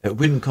it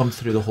wouldn't come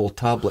through the whole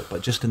tablet,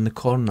 but just in the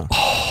corner.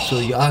 So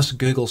you ask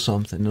Google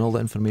something, and all the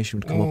information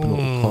would come up in the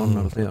little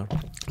corner there.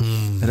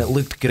 And it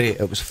looked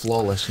great. It was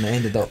flawless, and it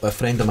ended up, a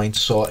friend of mine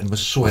saw it and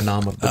was so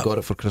enamoured. They got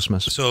it for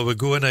Christmas. So are we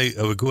going out?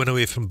 Are we going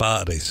away from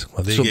batteries?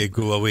 Are they going to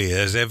go away?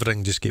 Is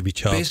everything just going to be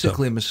charged?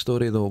 Basically, my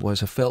story though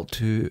was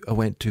I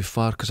went too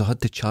far because I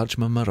had to charge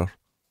my mirror.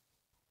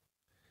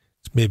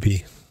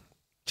 Maybe.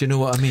 Do you know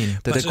what I mean?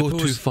 Did I go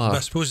too far? I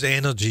suppose the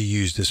energy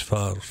used is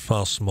far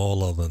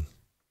smaller than.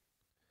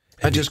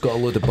 I just got a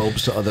load of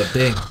bulbs the other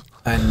day,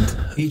 and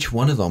each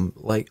one of them,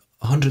 like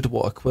 100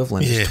 watt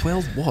equivalent, is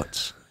 12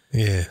 watts.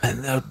 Yeah.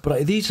 And they're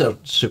bright. These are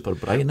super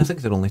bright, and I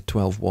think they're only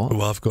 12 watt.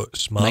 Well, I've got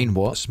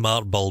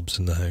smart bulbs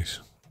in the house.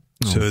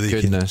 So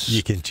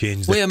you can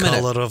change the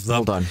colour of them.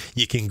 Hold on.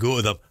 You can go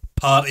to the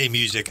party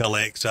music,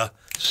 Alexa.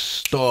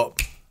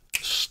 Stop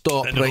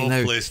right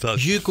now.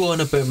 You go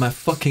on about my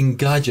fucking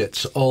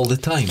gadgets all the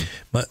time.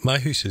 My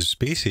house is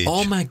space age.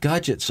 All my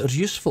gadgets are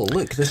useful.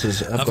 Look,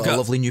 I've got a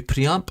lovely new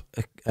preamp,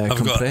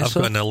 compressor.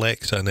 I've got an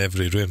Alexa in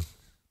every room.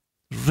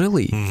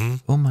 Really? Mm-hmm.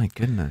 Oh my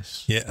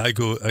goodness. Yeah, I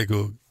go,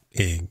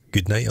 hey,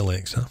 good night,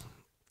 Alexa,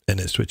 and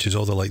it switches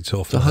all the lights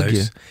off in the house.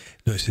 You?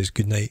 No, it says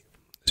good night,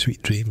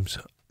 sweet dreams,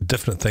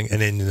 different thing,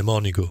 and then in the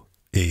morning you go,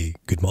 hey,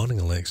 good morning,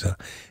 Alexa,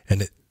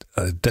 and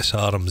it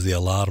disarms the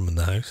alarm in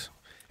the house,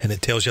 and it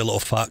tells you a little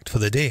fact for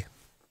the day,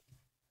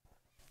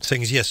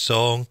 sings you a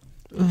song.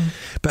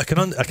 But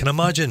I can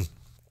imagine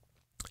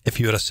if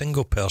you were a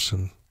single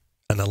person,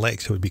 an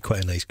Alexa would be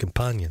quite a nice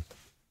companion.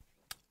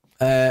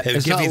 It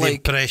would give you the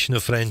impression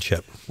of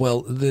friendship.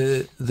 Well,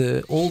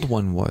 the old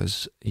one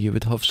was you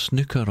would have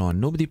snooker on.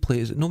 Nobody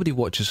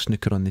watches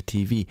snooker on the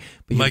TV,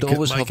 but you'd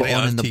always have it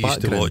on in the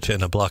background. Used to watch it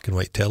in a black and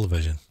white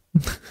television.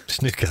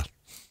 Snooker.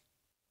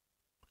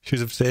 She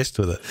was obsessed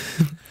with it.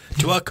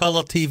 Do you want a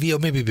colour TV? Or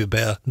maybe it'd be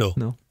better.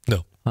 No.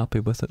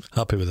 Happy with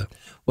it.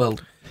 Well,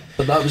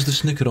 but that was the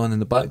snooker on in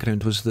the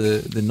background, was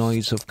the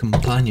noise of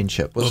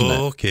companionship, wasn't it?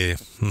 Okay.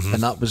 Mm-hmm.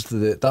 And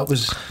that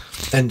was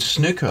in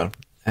snooker.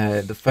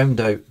 They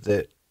found out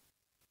that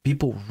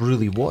people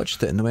really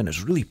watched it, and they went,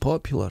 it's really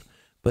popular.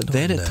 But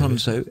then it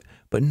turns out,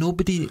 but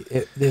nobody,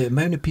 the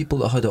amount of people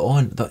that had it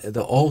on, that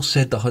all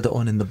said they had it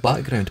on in the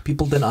background,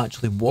 people didn't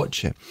actually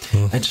watch it.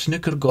 And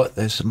snooker got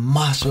this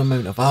massive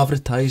amount of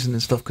advertising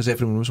and stuff because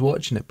everyone was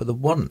watching it, but they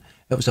weren't.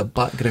 It was a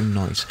background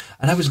noise.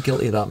 And I was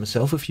guilty of that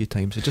myself a few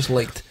times. I just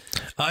liked...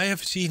 I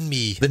have seen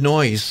the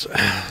noise.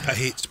 I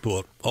hate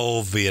sport.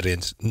 All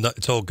variants.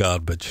 It's all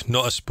garbage.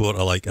 Not a sport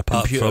I like,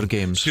 apart from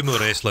games. Sumo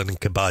wrestling and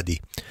kabaddi.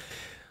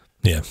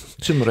 Yeah.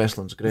 Sumo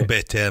wrestling's great.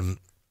 But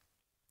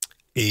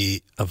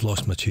I've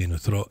lost my chain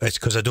of thought. It's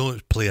because I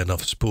don't play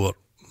enough sport.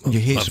 You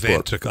hate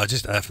sport. I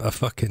just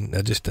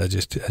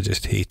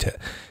hate it.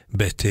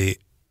 But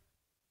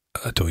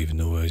I don't even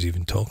know what I was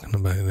even talking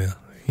about there.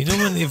 You know,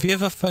 have you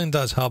ever found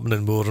that's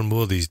happening more and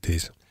more these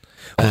days?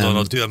 Hold on,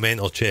 I'll do a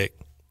mental check.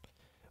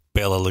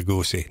 Bella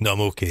Lugosi. No,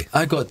 I'm okay.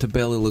 I got to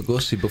Bella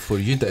Lugosi before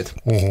you did.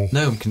 Mm-hmm.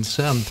 Now I'm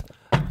concerned.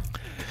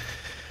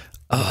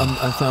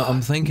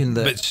 I'm thinking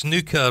that. But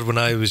snooker,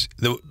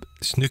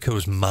 snooker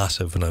was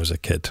massive when I was a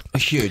kid.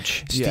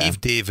 Huge.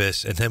 Steve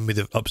Davis and him with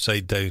the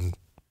upside down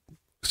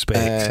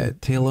specs.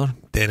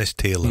 Dennis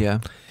Taylor. Yeah.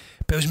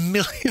 But it was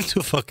millions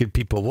of fucking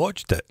people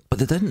watched it. But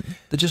they didn't.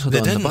 They just had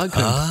it on the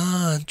background.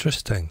 Ah,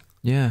 interesting.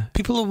 Yeah.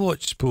 People will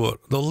watch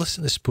sport. They'll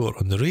listen to sport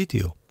on the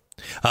radio.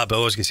 But I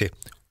was going to say,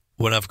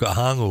 when I've got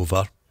a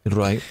hangover,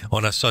 right,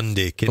 on a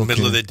Sunday, in the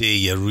middle of the day,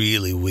 you're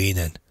really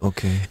waning.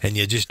 Okay. And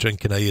you're just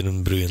drinking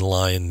Iron Brew and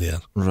lying there.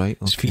 Right,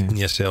 Just feeding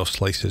yourself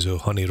slices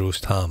of honey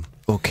roast ham.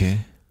 Okay.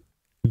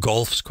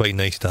 Golf's quite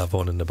nice to have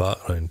on in the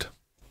background.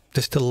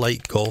 Just the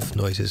light golf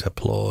noises,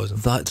 applause.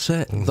 That's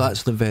it.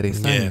 That's the very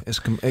thing. Yeah.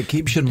 It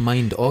keeps your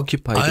mind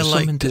occupied.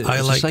 It's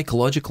a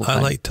psychological thing.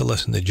 I like to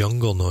listen to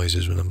jungle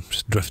noises when I'm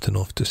just drifting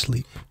off to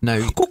sleep. Now,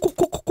 and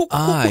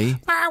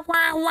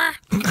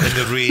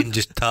the rain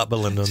just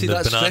tapping on see, the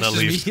that banana stresses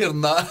leaves. me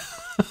hearing that.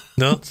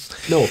 No?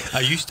 No.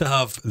 I used to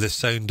have the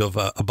sound of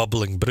a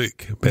bubbling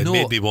brook, but it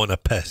made me want to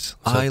piss.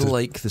 So I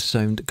like the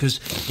sound, because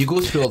you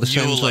go through all the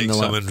sounds you like on the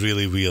something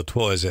really weird.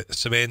 What is it?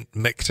 Cement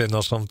mixing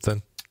or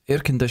something? Air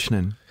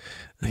conditioning.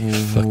 So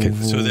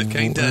the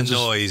kind of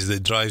noise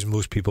that drives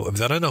most people, if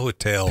they're in a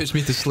hotel, puts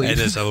me to sleep, and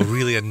it's a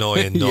really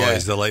annoying noise, Yeah.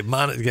 they're like,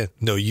 man, again.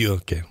 No, you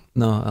okay?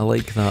 No, I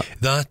like that.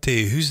 That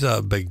who's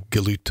that big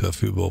galoot, a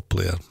football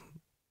player?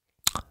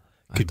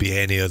 Could be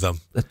any of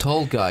them. The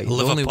tall guy, the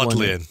only one.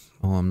 Liverpudlian.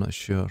 Oh, I'm not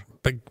sure.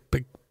 Big.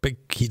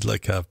 He'd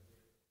like a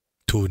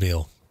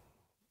toenail.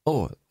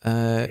 Oh,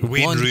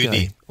 Wayne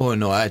Rooney. Guy. Oh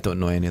no, I don't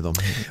know any of them.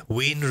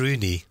 Wayne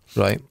Rooney,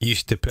 right,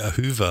 used to put a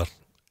Hoover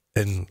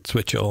and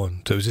switch it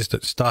on, so it was just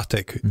a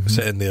static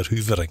sitting there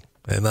hoovering,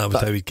 and that was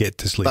how he'd get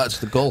to sleep. That's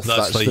the golf.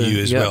 That's like you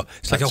as well.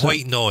 It's like a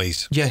white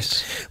noise.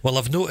 Yes. Well,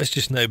 I've noticed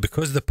just now,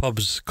 because the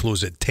pubs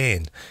close at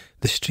 10,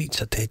 the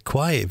streets are dead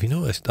quiet. Have you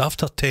noticed?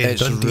 After 10,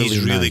 it's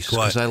Dundee's really nice,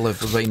 quiet. Because I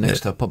live right next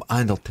to a pub,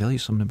 and I'll tell you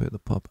something about the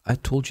pub. I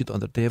told you the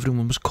other day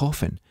everyone was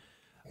coughing,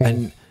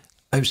 and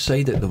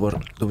outside it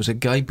there was a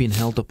guy being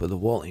held up at the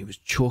wall, and he was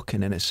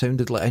choking, and it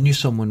sounded like I knew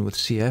someone with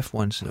CF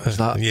once, and it was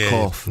that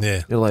cough.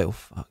 Yeah. You're like, oh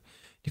fuck.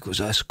 He goes,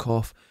 this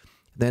cough.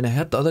 Then I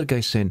heard the other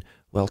guy saying,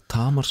 well,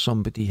 Tam or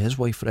somebody, his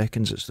wife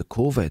reckons it's the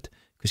COVID,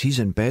 because he's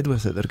in bed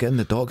with it. They're getting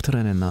the doctor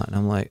in and that. And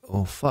I'm like,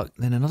 oh fuck.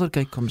 Then another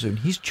guy comes out and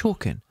he's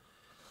choking.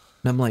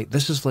 And I'm like,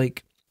 this is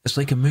like, it's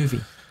like a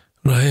movie.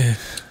 Right.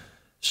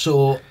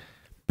 So.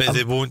 But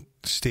they won't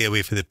stay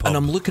away from the pub. And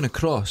I'm looking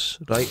across,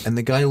 right? And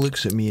the guy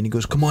looks at me and he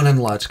goes, come on in,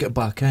 lads, get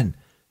back in.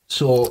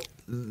 So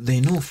they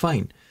know,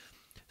 fine.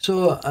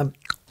 So I'm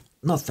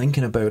not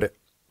thinking about it.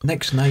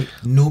 Next night,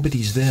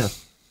 nobody's there.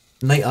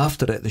 Night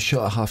after it, they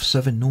shut at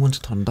 7:30. No one's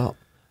turned up.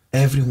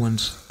 They've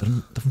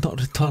not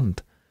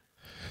returned.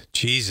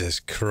 Jesus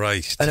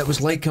Christ. And it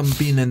was like I'm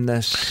being in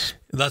this.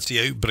 That's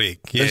the outbreak,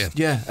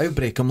 yeah.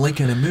 Outbreak. I'm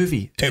like in a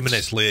movie. 2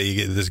 minutes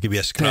later, there's going to be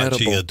a scratch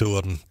at your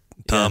door, and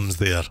Tam's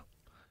there,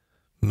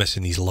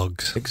 missing his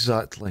lugs.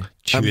 Exactly.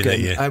 Chewing at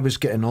you. I was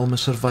getting all my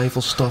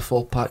survival stuff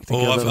all packed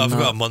together. Oh, I've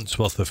got a month's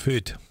worth of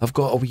food. I've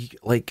got a wee,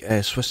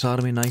 Swiss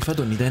Army knife. I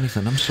don't need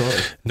anything. I'm sorry.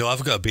 No,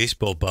 I've got a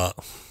baseball bat.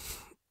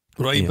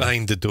 Right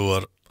behind the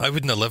door. I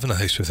wouldn't live in a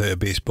house without a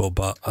baseball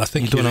bat. I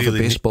think you don't have a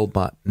baseball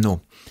bat.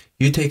 No,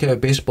 you take out a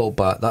baseball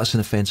bat. That's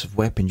an offensive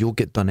weapon. You'll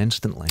get done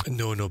instantly.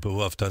 No. But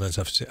what I've done is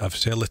I've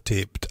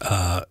sellotaped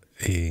a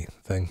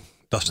thing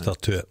duster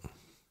to it.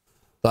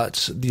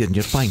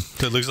 You're fine.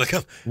 So it looks like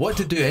a. What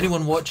to do?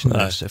 Anyone watching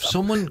this? If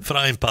someone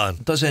frying pan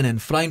does anything,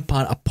 frying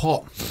pan, a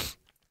pot.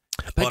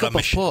 Pick up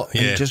a pot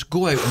and just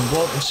go out and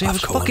walk and say, I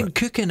was fucking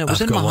cooking, it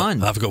was in my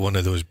hand. I've got one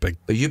of those big.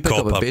 But you pick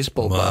up a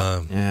baseball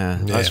bat. Yeah,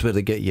 that's where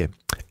they get you.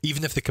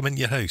 Even if they come into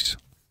your house?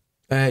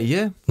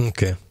 Yeah.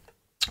 Okay.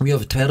 We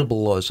have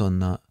terrible laws on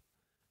that.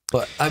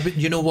 But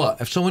you know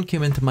what? If someone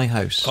came into my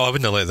house, I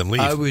wouldn't let them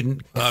leave. I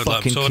wouldn't fucking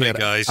I'm sorry, care.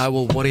 guys. I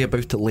will worry about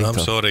it later. I'm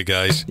sorry,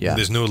 guys. Yeah.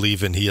 There's no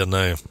leaving here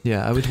now.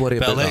 Yeah, I would worry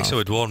about that. But Alexa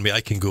would warn me. I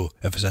can go,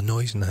 if there's a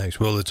noise in the house,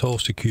 well, it's all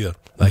secure.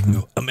 I can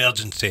go,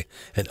 emergency,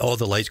 and all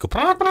the lights go.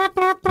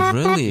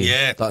 Really?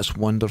 Yeah. That's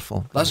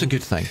wonderful. That's a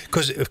good thing.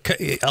 Because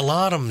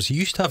alarms, you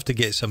used to have to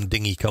get some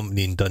dingy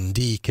company in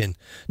Dundee,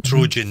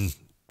 Trojan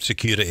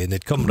security, and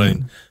they'd come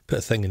round, put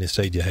a thing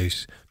inside your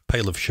house,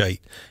 pile of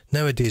shite.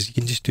 Nowadays, you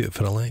can just do it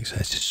for Alexa.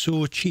 It's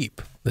so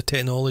cheap. The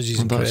technology is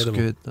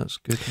incredible. That's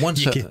good.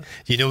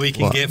 You know what you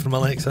can get from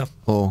Alexa?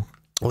 Oh,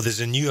 there's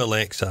a new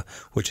Alexa,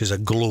 which is a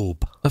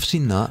globe. I've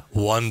seen that.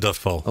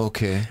 Wonderful.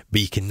 Okay.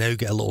 But you can now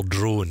get a little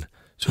drone.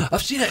 So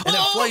I've seen it, and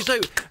it flies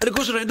out, and it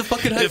goes around the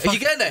fucking house. Are you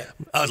getting it?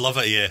 I'd love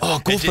it, yeah.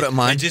 Oh, go for it,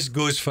 man. It just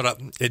goes for a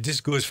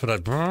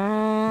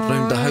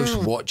round the house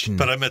watching.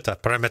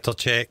 Perimeter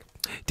check.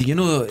 Do you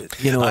know?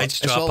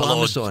 It's all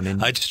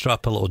Amazon. I'd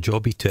strap a little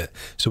jobby to it,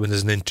 so when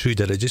there's an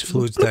intruder, it just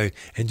floats down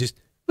and just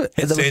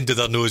hits the end of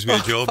their nose with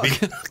a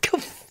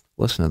jobby.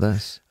 Listen to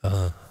this.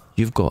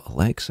 You've got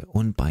Alexa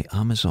owned by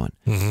Amazon,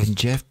 and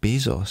Jeff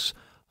Bezos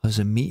has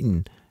a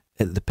meeting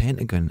at the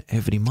Pentagon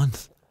every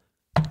month.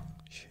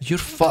 You're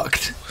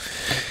fucked.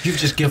 You've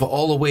just give it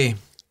all away.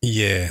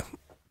 Yeah.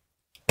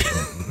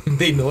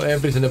 They know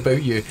everything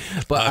about you.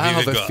 But I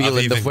have a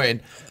feeling they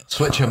went,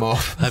 switch him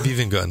off. I've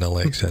even got an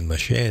Alexa in my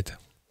shed.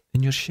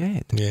 In your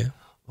shed? Yeah.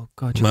 Oh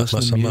God, you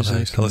listen to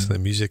music. I listen to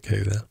music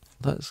out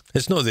there.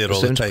 It's not there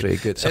all the time. Pretty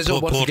good. It's a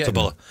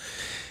portable.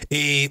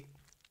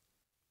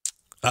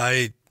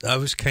 I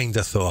was kind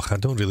of thought I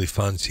don't really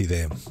fancy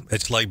them.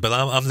 It's like, but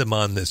I'm the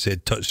man that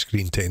said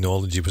touchscreen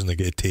technology wasn't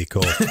going to take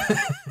off.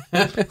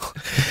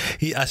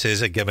 I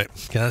says a gimmick.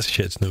 That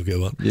shit's no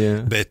good one.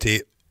 Yeah. But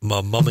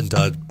my mum and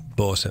dad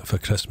bought it for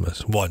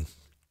Christmas. One.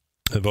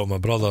 They bought my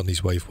brother and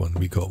his wife one.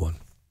 We got one.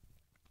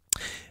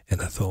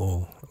 And I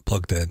thought,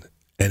 plugged in,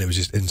 and it was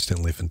just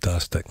instantly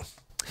fantastic.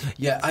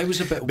 Yeah, I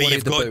was a bit worried. But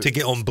you've got to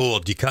get on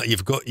board. You can't.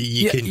 You've got.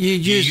 You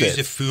use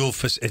the full.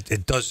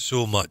 It does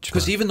so much.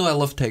 Because even though I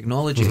love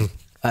technology,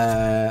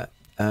 it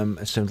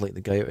sounds like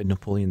the guy out of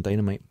Napoleon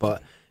Dynamite.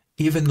 But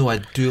even though I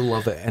do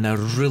love it, and I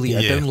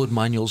download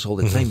manuals all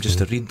the time just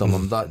to read them.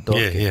 I'm that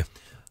dorky. Yeah.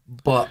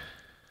 But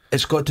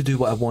it's got to do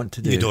what I want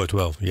to do. You do it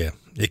well. Yeah.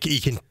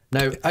 You can.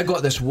 Now I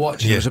got this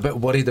watch. And I was a bit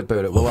worried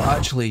about it. Will I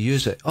actually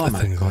use it? Oh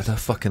my god, I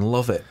fucking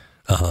love it.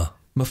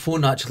 My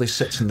phone actually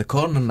sits in the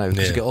corner now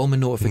because I get all my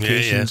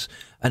notifications,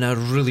 and I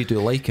really do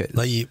like it.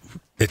 Like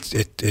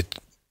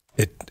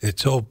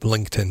it's all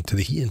linked into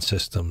the heating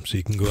system, so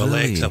you can go,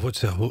 really? Alexa,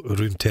 what's the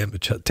room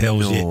temperature? It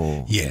tells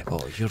you. Yeah.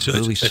 Oh, you're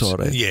really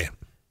sorry. Yeah.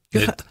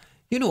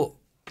 You know,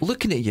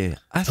 looking at you,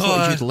 I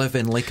thought you'd live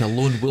in like a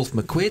lone Wolf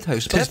McQuaid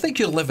house, but I think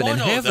you're living in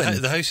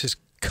heaven. The house is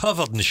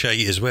covered in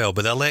shite as well,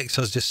 but the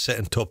Alexa's just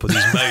sitting on top of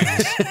these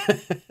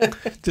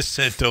mountains. Just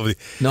sitting on top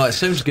of No, it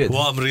sounds good.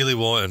 What I'm really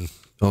wanting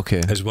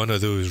is one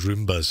of those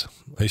Roombas.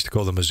 I used to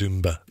call them a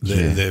Zumba.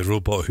 The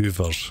robot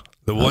hoovers.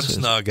 The one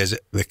snag is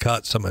the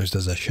cat sometimes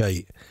does a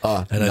shite.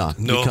 No,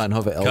 you can't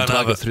have it. It'll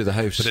drag it through the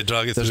house. But it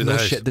drag it There's through the house.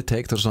 There's no shit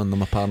detectors on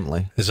them,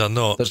 apparently. Is there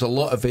not? There's a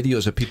lot of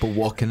videos of people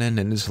walking in,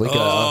 and it's like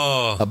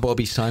a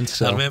Bobby Sands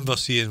cell. I remember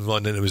seeing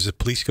one, and it was the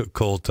police got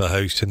called to a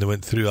house, and they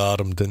went through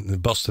armed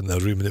and burst into a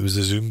room, and it was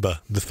a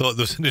Zumba. They thought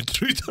there was an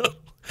intruder.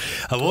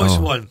 I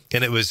watched one,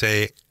 and it was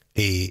a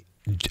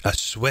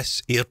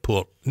Swiss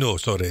airport. No,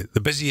 sorry, the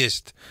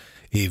busiest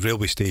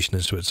railway station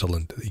in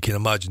Switzerland. You can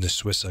imagine the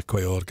Swiss are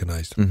quite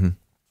organised.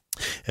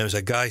 It was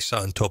a guy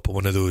sat on top of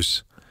one of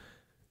those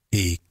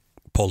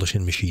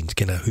polishing machines,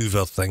 kind of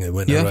Hoover thing that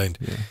went around.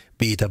 Yeah.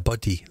 But he had a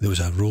buddy. There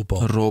was a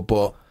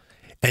robot.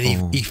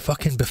 And he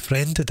fucking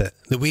befriended it.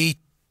 The way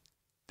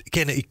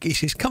he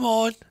says, "Come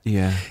on,"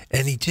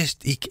 and he kind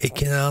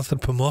of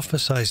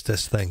anthropomorphized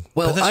this thing.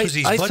 Well, but this was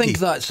his buddy. Think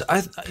that's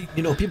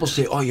people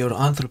say, "Oh, you're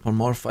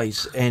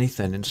anthropomorphize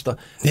anything and stuff."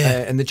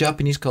 And the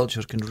Japanese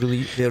culture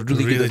they're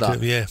really good at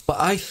that. Yeah. But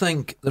I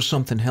think there's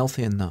something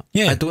healthy in that.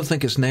 Yeah. I don't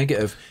think it's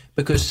negative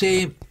because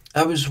say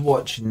I was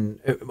watching,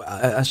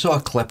 I saw a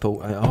clip.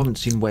 I haven't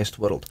seen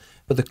Westworld,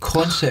 but the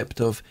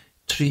concept of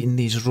treating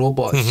these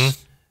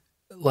robots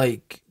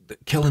like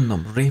killing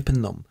them,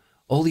 raping them.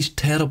 All these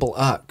terrible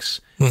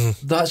acts,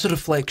 that's a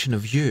reflection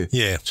of you.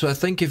 Yeah. So I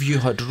think if you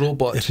had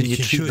robots and you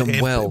treat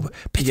them well,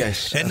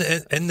 yes.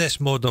 In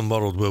this modern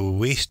world where we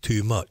waste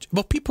too much,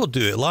 well, people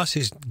do it.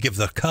 Lasses give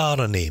their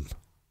car a name.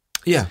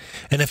 Yeah.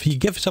 And if you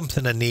give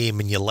something a name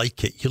and you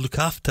like it, you look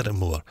after it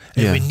more.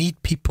 And we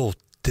need people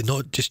to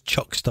not just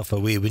chuck stuff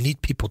away. We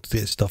need people to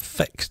get stuff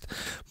fixed.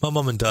 My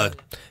mum and dad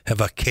have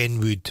a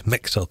Kenwood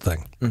mixer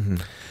thing. And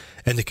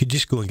they could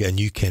just go and get a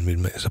new Kenwood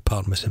mixer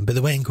part missing, but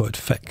they went and got it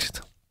fixed.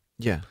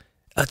 Yeah.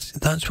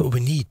 That's what we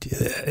need.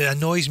 It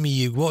annoys me.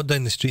 You walk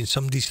down the street and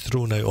somebody's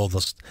thrown out all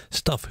this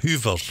stuff.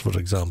 Hoovers, for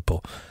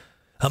example.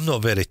 I'm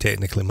not very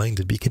technically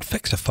minded, but you can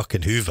fix a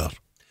fucking Hoover.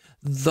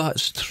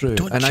 That's true.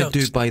 I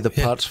do buy the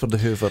parts for the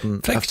Hoover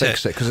and I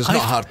fix it because it's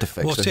not hard to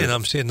fix.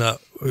 I'm saying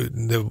that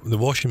the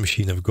washing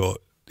machine I've got,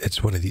 it's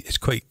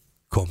quite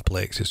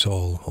complex. It's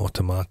all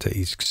automatic.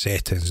 It's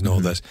settings and all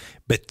this.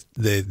 But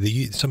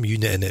some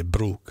unit in it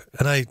broke,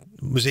 and I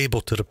was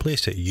able to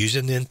replace it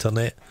using the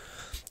internet.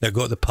 I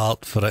got the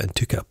part for it and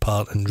took it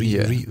apart and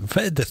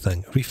refitted the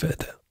thing,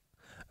 refitted it.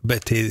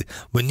 But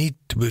we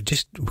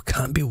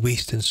can't be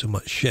wasting so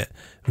much shit.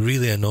 It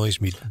really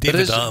annoys me.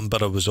 David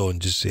Attenborough was on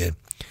just saying,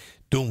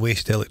 don't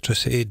waste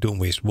electricity, don't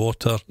waste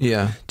water.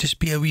 Yeah. Just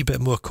be a wee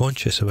bit more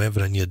conscious of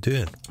everything you're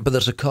doing. But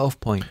there's a cut-off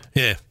point.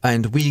 Yeah.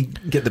 And we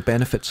get the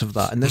benefits of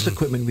that. And this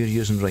equipment we're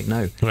using right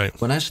now. Right.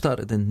 When I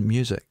started in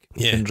music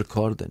and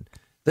recording,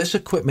 this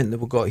equipment that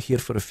we got here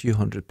for a few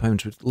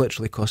 £100s would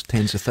literally cost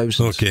tens of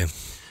thousands. Okay.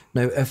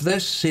 Now, if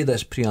this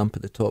preamp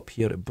at the top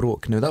here, it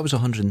broke. Now, that was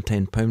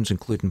 £110,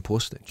 including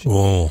postage.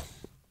 Oh.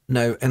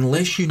 Now,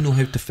 unless you know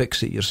how to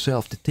fix it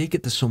yourself, to take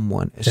it to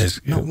someone,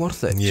 it's not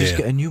worth it. Just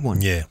get a new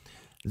one. Yeah.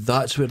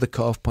 That's where the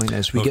cut-off point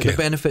is. We get the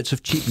benefits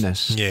of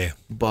cheapness. Yeah.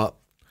 But,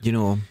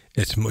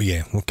 it's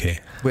okay.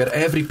 Where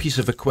every piece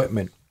of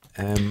equipment,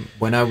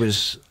 when I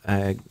was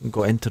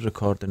got into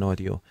recording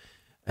audio,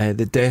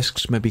 the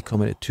desks maybe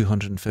coming at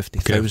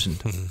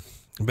 250,000.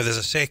 But there's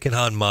a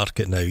second-hand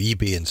market now,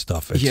 eBay and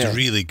stuff. It's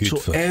really good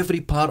so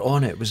every part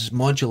on it was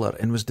modular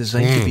and was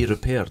designed to be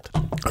repaired.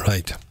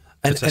 Right.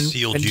 It's a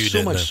sealed unit.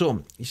 So much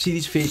so, you see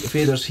these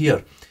faders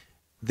here,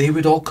 they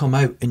would all come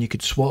out and you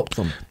could swap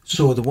them.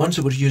 So the ones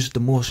that were used the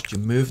most, you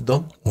moved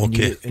them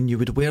and you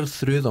would wear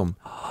through them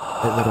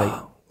at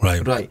the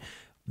right.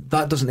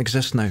 That doesn't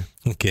exist now.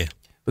 Okay.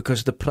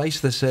 Because the price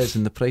this is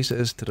and the price it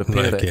is to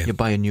repair it, you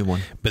buy a new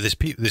one. But there's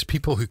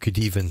people that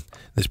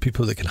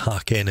can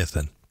hack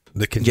anything.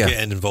 They can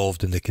get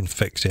involved and they can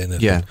fix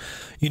anything. Yeah.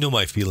 You know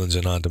my feelings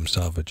on Adam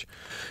Savage.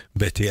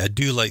 But I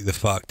do like the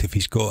fact if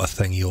he's got a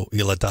thing,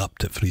 he'll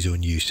adapt it for his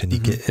own use. And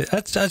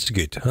that's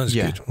good. That's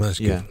good. That's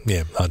good.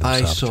 Yeah,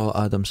 I saw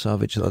Adam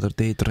Savage the other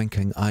day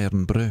drinking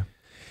Iron Brew.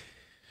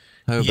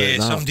 How about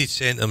that? Somebody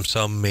sent him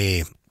some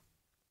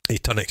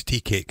Tunnocks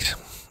tea cakes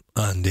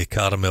and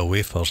caramel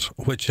wafers,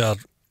 which are,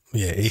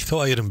 he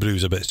thought Iron Brew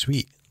was a bit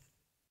sweet.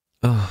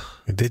 Oh.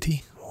 Did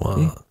he?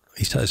 Wow.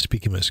 He started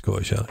speaking with a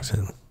Scottish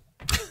accent.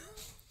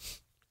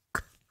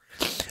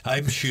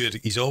 I'm sure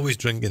he's always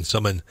drinking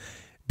something,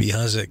 but he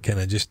has it kind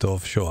of just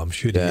offshore. I'm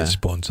sure he gets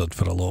sponsored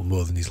for a lot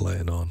more than he's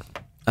letting on.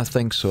 I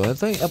think so. I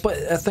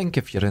think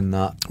if you're in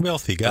that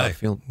wealthy guy,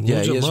 he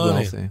is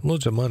wealthy.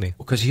 Loads of money.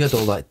 Because he had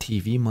all that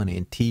TV money,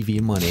 and TV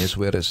money is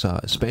where it's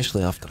at,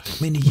 especially after how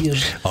many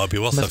years? I'll be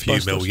worth a few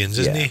millions,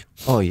 isn't he?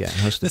 Oh yeah.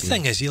 The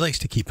thing is, he likes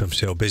to keep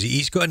himself busy.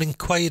 He's got an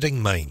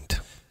inquiring mind.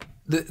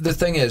 The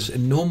thing is,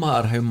 no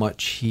matter how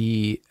much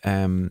he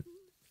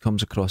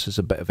comes across as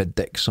a bit of a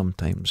dick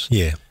sometimes,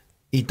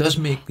 he does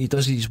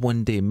these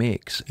one day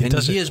makes, and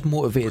he is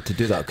motivated to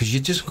do that, because you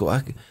just go,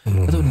 I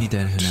don't need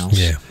anything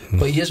else.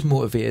 But he is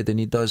motivated, and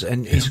he does,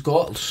 and he's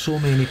got so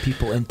many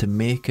people into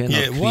making.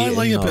 What I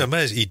like about him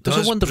is it's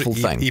a wonderful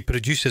thing. He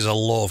produces a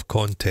lot of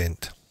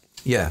content.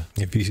 Yeah.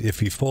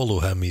 If you follow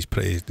him, he's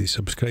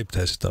subscribed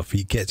to his stuff.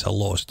 He gets a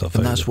lot of stuff.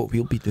 And that's what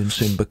we'll be doing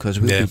soon, because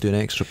we'll be doing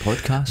extra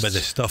podcasts. But the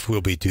stuff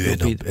we'll be doing,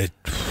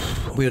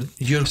 where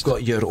you've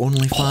got your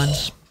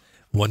OnlyFans.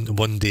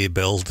 One day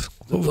build.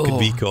 What could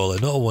we call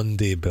it? Not a one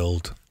day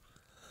build.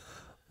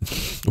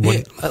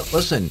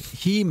 Listen,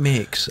 he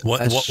makes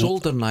a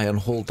soldering iron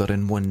holder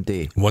in one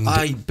day.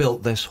 I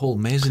built this whole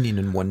mezzanine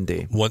in one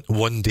day.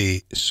 One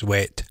day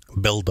sweat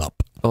build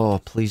up.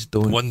 Oh, please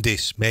don't. One day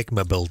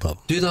smegma build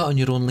up. Do that on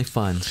your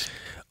OnlyFans.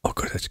 Oh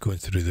God, it's going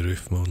through the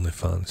roof, my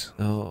OnlyFans.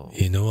 Oh,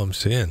 you know what I'm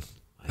saying?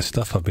 The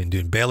stuff I've been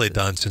doing, belly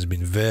dancing's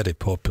been very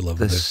popular.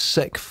 The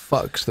sick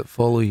fucks that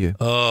follow you.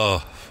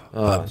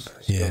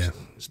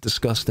 It's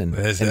disgusting.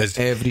 In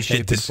every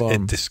shape and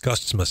form. It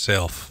disgusts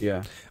myself.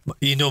 Yeah.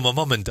 You know, my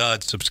mum and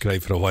dad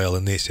subscribed for a while,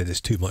 and they said it's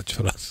too much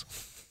for us.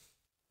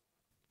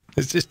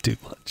 It's just too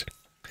much.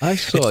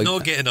 It's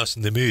not getting us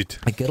in the mood.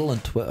 A girl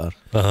on Twitter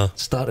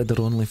started her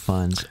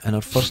OnlyFans, and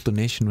her first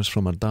donation was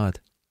from her dad.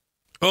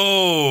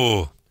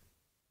 Oh.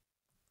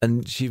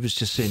 And she was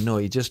just saying, no,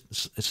 he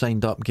just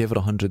signed up, gave her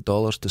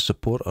 $100 to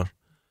support her.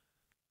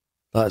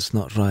 That's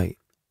not right.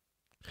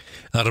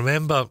 I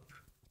remember.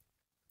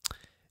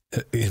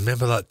 You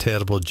remember that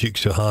terrible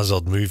Dukes of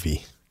Hazzard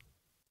movie?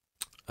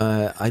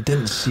 I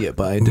didn't see it,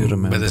 but I do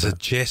remember. But there's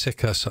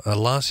a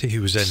lassie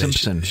who was in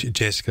Simpson.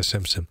 Jessica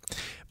Simpson.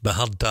 But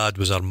her dad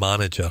was her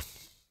manager.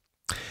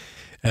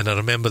 And I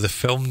remember they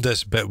filmed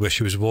this bit where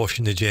she was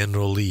washing the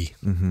General Lee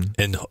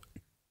and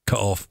cut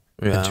off.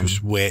 Yeah. And she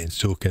was wet and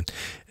soaking.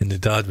 And the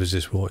dad was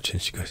just watching.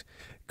 She goes,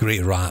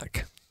 great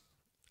rack.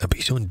 But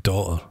his own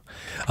daughter.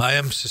 I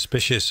am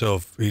suspicious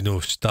of,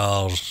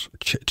 stars,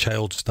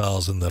 child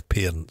stars and their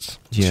parents.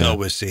 Shall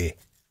we say?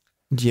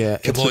 Yeah,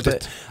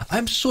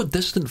 I'm so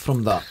distant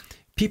from that.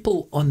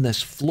 People on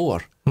this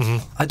floor,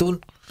 you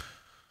don't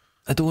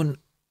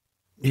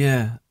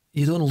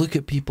look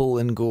at people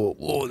and go,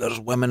 oh, there's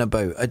women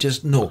about. I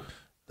just know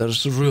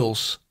there's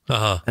rules.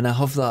 And I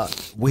have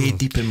that way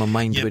deep in my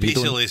mind. You're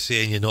basically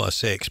saying you're not a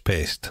sex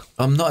pest.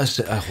 I'm not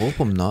I hope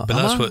I'm not.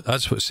 But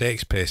that's what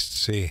sex pests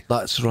say.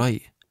 That's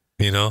right.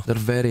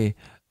 They're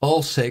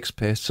all sex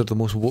pests are the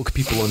most woke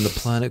people on the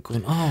planet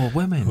going, oh,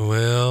 women.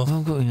 Well,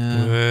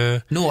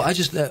 no,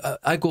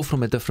 I go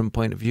from a different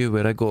point of view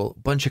where I go,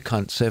 bunch of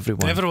cunts,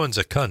 everyone. Everyone's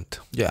a cunt.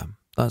 Yeah,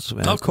 that's the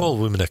way I'll call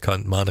women a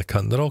cunt, man a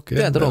cunt. They're all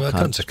they're all a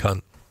cunt's a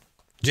cunt.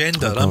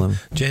 Gender, I'm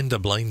gender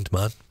blind,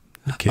 man.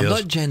 Who cares? I'm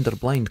not gender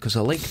blind because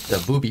I like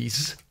the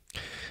boobies.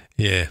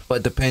 Yeah. But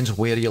it depends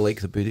where you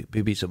like the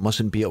boobies. It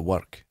mustn't be at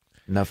work.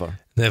 Never.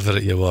 Never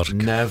at your work.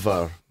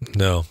 Never.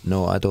 No.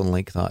 No, I don't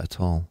like that at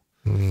all.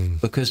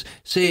 Because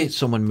say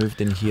someone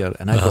moved in here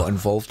and I got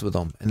involved with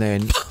them, and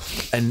then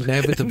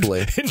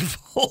inevitably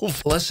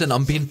involved. Listen,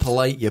 I'm being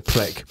polite, you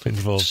prick.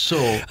 Involved.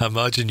 So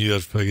imagine you're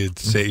fucking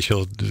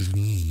sexual,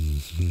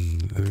 giving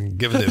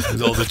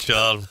it all the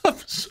charm. I'm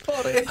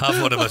sorry.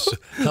 Have one of my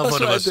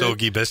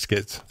soggy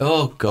biscuits.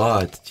 Oh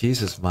God,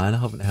 Jesus, man, I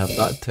haven't heard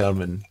that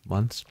term in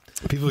months.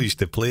 People used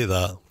to play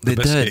that. The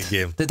biscuit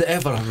game. Did it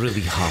ever really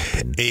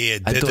happen?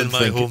 It did in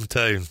my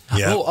hometown.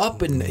 Yeah. Oh,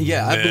 up in I believe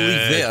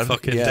there. It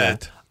fucking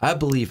did. I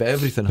believe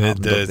everything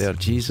happened up there.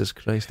 Jesus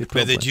Christ.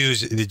 But they'd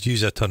use a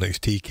Tunnocks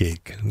tea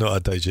cake, not a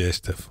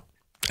digestive.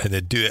 And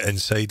they'd do it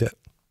inside it.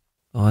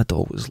 Oh, I'd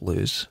always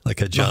lose. Like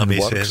a jammy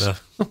centre.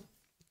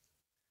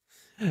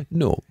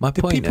 No, my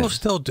point people is...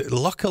 still do.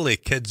 Luckily,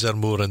 kids are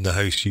more in the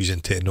house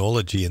using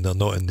technology and they're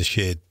not in the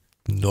shed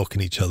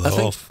knocking each other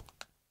off.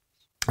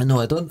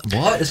 No, I don't.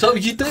 What? Is that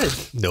what you did?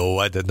 No,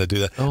 I didn't do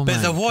that. Oh,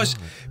 but there was.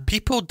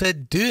 People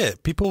did do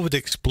it. People would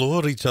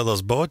explore each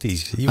other's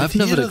bodies. I've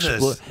never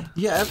explored.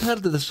 Yeah, I've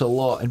heard of this a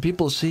lot. And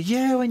people say,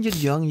 yeah, when you're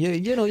young,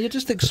 you know, you're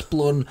just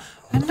exploring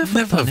I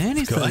never done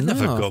anything. I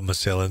never got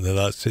myself into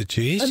that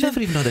situation. I never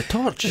even had a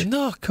torch.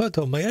 No, God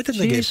almighty, I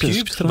didn't Jesus get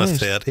pubes in my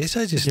Christ.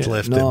 30s. I just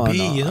left it be,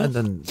 you know. I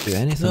didn't do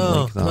anything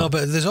No, like that. no,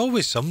 but there's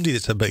always somebody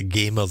that's a bit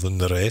gamer than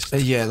the rest.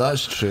 Yeah,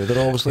 that's true.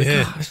 They're always like,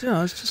 Yeah. it's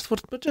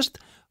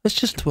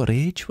just our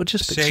age. We're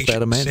just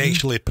experimenting.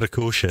 Sexually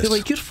precocious. They're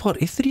like, you're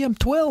 43, I'm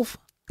 12.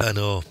 I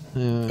know.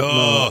 Yeah,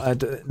 Oh.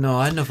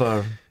 I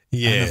never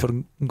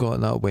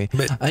got that way.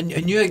 But- I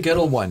knew a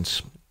girl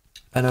once,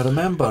 and I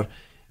remember,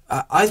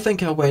 I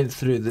think I went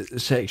through the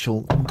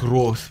sexual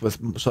growth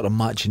with sort of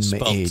matching my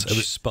age. It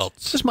was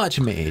spurts. Just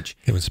matching my age.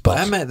 It was But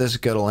spurts. I met this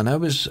girl, and I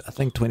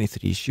think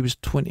 23. She was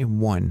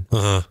 21.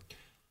 Uh-huh.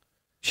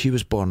 She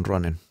was born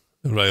running.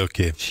 Right,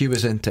 okay. She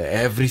was into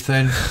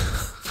everything,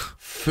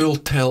 full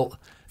tilt.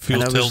 Full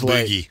and I tilt was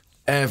like, boogie.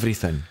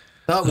 everything.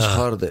 That was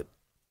her that.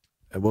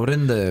 We were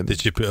in the.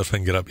 Did you put her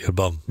finger up your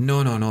bum?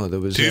 No. There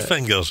was Two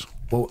fingers.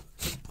 Well,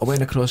 I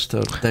went across to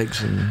her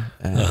digs in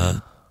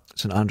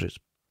St Andrews,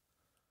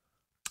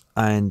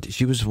 and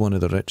she was one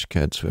of the rich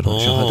kids where she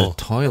had a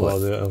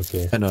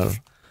toilet in her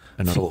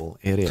little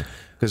area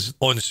because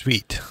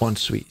ensuite.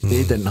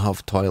 They didn't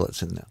have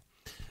toilets in there,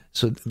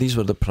 so these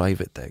were the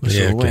private digs.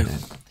 Yeah, so I went in,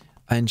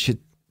 and she'd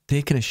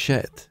taken a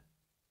shit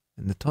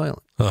in the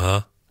toilet.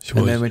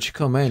 And then when she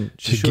come in,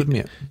 she showed me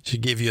it. She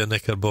gave you a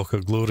Knickerbocker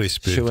glory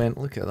spoon. She went,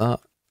 look at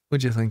that.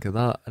 What do you think of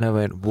that? And I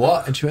went,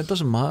 what? And she went,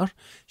 doesn't matter.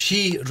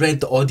 She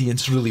read the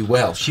audience really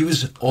well. She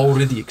was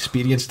already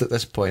experienced at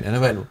this point. And I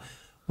went,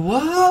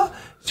 what?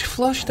 She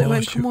flushed it. I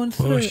went, come on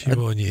through. What she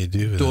want you to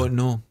do with Don't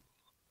know.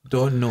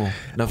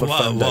 Never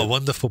found what out. a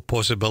wonderful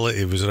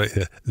possibility was right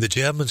there. The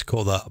Germans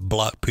call that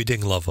black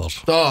pudding lovers.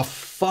 Oh,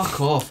 fuck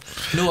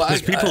off. No,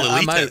 There's people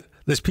that eat it.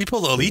 There's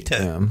people that'll eat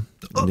it.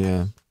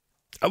 Yeah.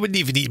 I wouldn't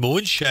even eat my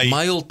own shit.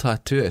 My old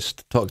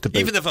tattooist talked about,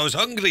 even if I was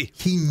hungry.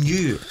 he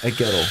knew a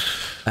girl,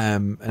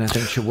 and I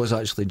think she was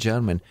actually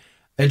German,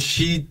 and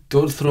she,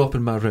 don't throw up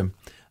in my room,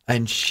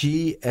 and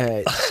she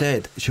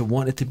said she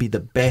wanted to be the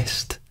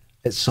best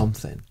at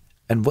something,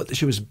 and what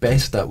she was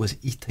best at was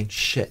eating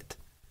shit.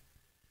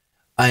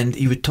 And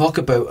he would talk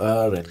about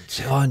her and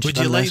say, oh, and would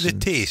you like the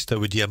taste, or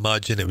would you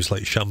imagine it was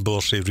like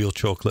Chambourcy real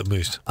chocolate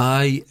mousse?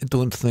 I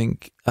don't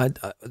think there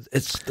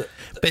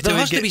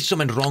has to be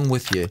something wrong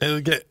with you. It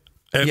would get.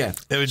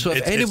 So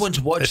if anyone's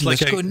watching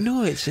this, go,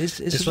 no, it's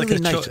like really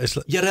a nice.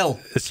 You're ill.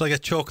 It's like a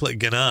chocolate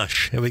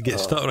ganache. It would get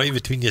stuck right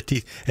between your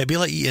teeth. It'd be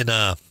like eating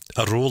a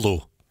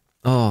Rolo.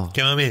 Oh,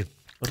 you know what I mean?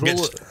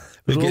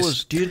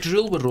 Rollers. Do you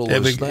drill with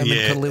rollers?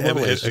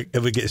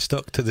 It would get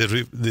stuck to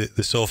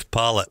the soft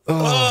palate.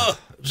 Oh,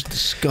 it was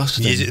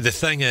disgusting. The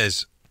thing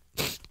is,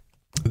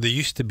 there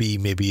used to be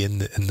maybe in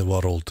the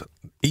world,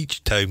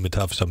 each town would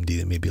have somebody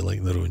that maybe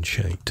like their own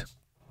shite.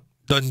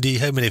 Dundee,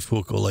 how many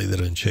folk will like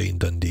their own shite in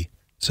Dundee?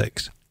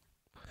 6.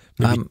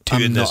 Maybe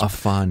I'm not a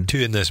fan. 2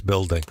 in this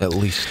building, at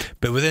least.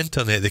 But with the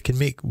internet, they can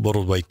make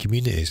worldwide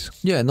communities.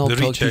 Yeah, and they'll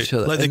talk to each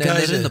other. Like and the then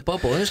guys they're in the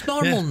bubble. And it's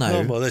normal now.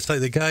 Normal. It's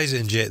like the guys that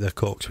inject their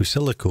cocks with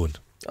silicone.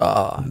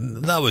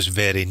 That was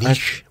very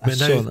niche. I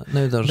saw that.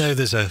 Now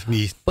there's a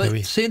wee.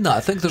 But saying that, I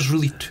think there's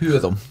really 2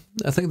 of them.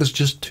 I think there's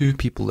just 2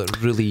 people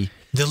that really.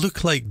 They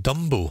look like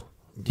Dumbo,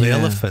 the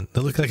elephant. They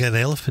look like an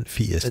elephant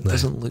fetus. It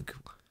doesn't look.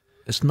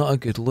 It's not a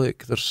good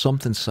look. There's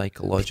something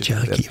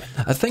psychological there.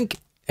 I think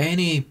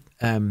any.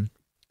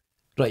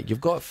 Right,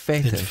 you've got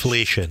fetish.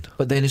 Inflation.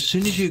 But then as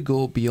soon as you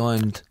go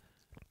beyond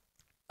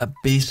a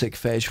basic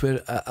fetish,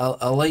 where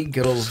I like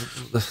girls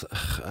with,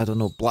 I don't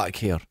know, black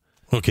hair.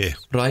 Okay.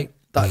 Right?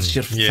 That's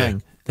your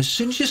thing. As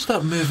soon as you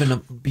start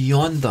moving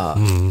beyond that,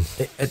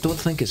 I don't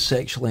think it's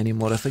sexual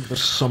anymore. I think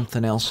there's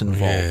something else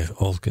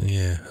involved.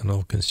 And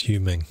all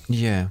consuming.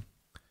 Yeah.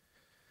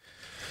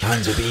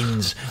 Cans of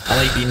beans. I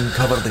like being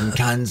covered in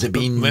cans of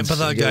beans. Remember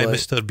that guy,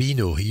 Mr.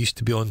 Beano? He used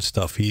to be on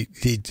stuff. He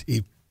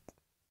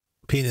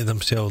painted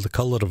himself the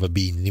colour of a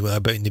bean, and he went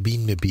about in the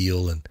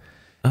beanmobile,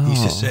 and he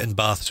used to sit in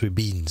baths with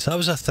beans. That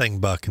was a thing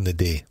back in the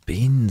day.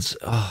 Beans.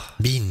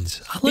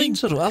 Beans. I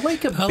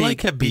like a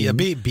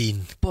baked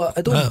bean. But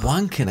I don't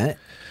wank in it.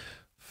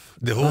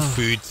 The whole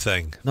food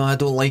thing. No, I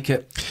don't like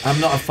it.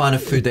 I'm not a fan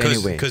of food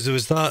anyway. Because there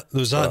was that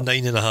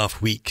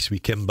 9.5 weeks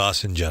with Kim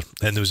Basinger,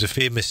 and there was a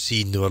famous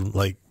scene they were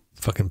like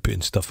fucking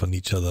putting stuff on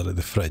each other at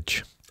the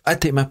fridge. I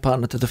take my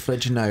partner to the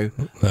fridge now,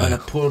 and I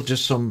pour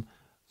just some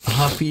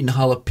half-eaten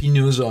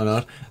jalapenos on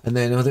her, and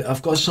then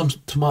I've got some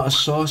tomato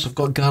sauce, I've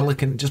got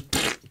garlic, and just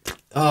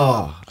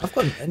I've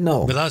got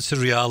no. But that's the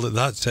reality.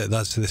 That's it.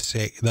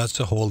 That's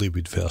the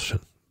Hollywood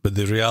version. But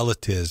the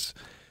reality is,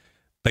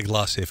 big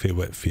lassie from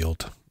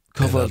Whitfield,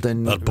 covered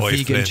in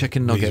vegan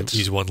chicken nuggets.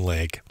 He's one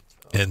leg,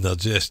 and they're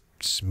just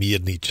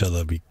smearing each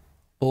other.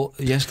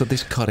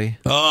 Yesterday's curry.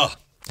 I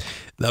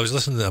was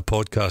listening to a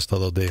podcast the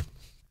other day,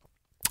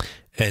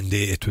 and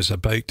it was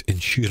about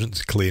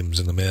insurance claims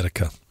in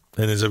America.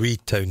 And there's a wee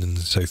town in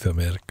South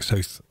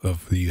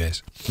of the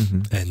US,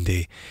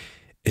 and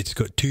it's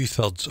got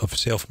 2/3 of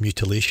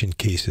self-mutilation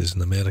cases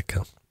in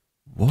America.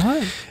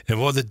 What?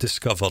 And what they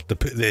discovered,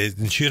 the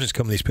insurance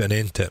companies put an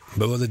end to it,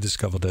 but what they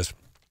discovered is,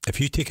 if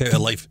you take out a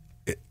life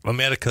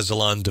America's a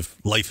land of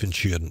life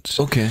insurance.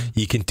 Okay.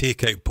 You can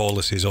take out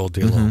policies all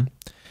day long.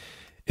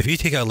 If you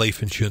take out a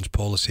life insurance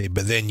policy,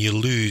 but then you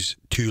lose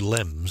 2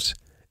 limbs,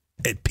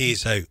 it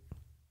pays out.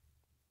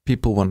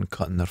 People weren't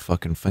cutting their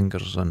fucking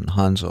fingers and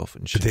hands off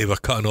and shit. They were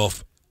cutting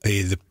off.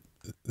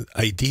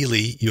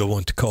 Ideally, you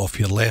want to cut off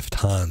your left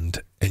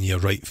hand and your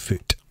right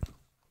foot,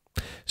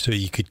 so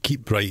you could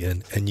keep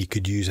writing and you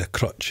could use a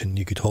crutch and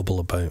you could hobble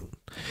about.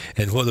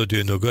 And what they're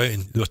doing, they'll go out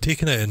and they're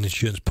taking out an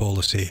insurance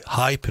policy,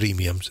 high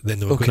premiums, then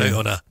they were going out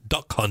on a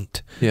duck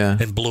hunt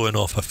and blowing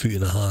off a foot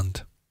and a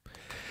hand.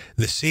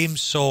 The same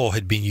saw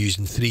had been used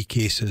in 3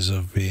 cases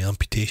of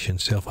amputation,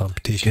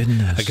 self-amputation.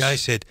 Goodness. A guy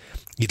said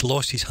he'd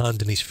lost his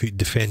hand and his foot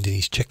defending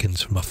his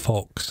chickens from a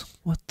fox.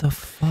 What the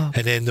fuck?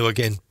 And then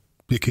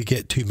they could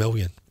get 2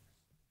 million.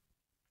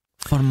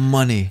 For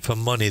money. For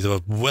money. They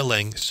were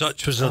willing,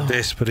 such was their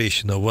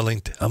desperation, they're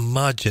willing to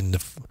imagine.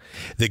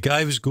 The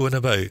guy was going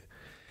about,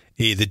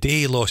 the day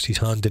he lost his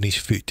hand and his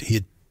foot, he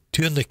had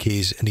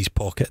tourniquets in his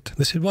pocket.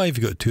 They said, why have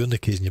you got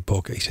tourniquets in your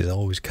pocket? He says, I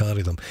always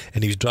carry them.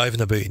 And he was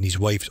driving about in his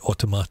wife's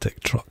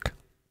automatic truck,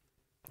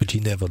 which he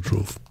never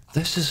drove.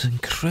 This is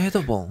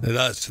incredible.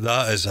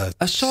 That is a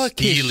I saw a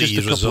case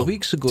just a couple of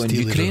weeks ago in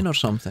Ukraine or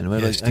something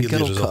where a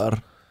girl cut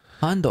her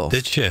hand off.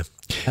 Did she?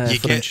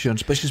 For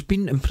insurance, but she's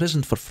been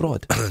imprisoned for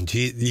fraud.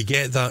 You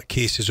get that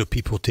cases where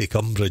people take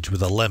umbrage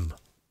with a limb.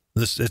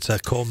 It's a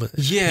common.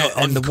 Yeah,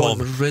 and they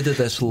want rid of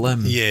this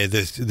limb. Yeah,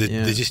 they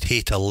just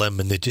hate a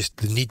limb, and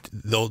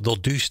they'll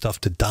do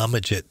stuff to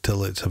damage it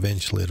till it's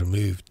eventually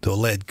removed. They'll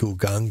let go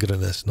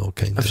gangrenous and all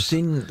kinds of.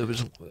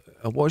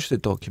 I watched the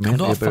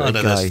documentary about a guy. I'm not a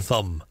fan of his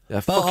thumb.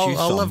 Yeah,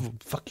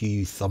 fuck you,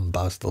 you thumb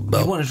bastard.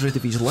 He wanted rid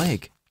of his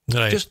leg,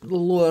 just the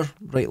lower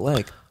right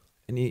leg,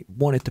 and he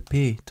wanted to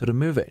pay to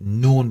remove it.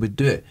 No one would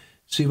do it.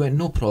 So he went,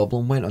 no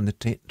problem, went on the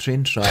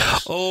train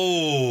tracks.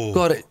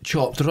 Got it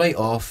chopped right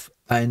off.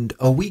 And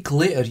a week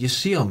later, you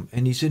see him,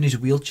 and he's in his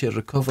wheelchair,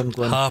 recovering,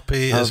 going,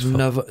 happy.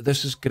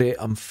 This is great.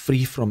 I'm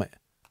free from it.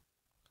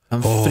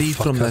 I'm free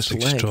from this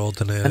leg.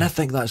 Extraordinary. And I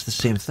think that's the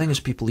same thing as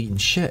people eating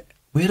shit.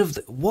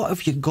 What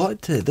have you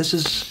got to?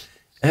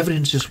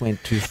 Everything's just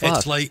went too far.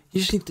 It's like,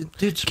 you just need to,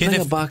 bring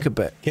it back a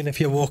bit.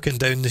 If you're walking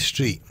down the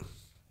street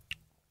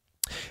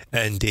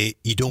and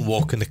you don't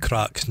walk in the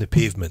cracks in the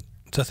pavement.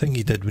 It's a thing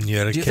you did when you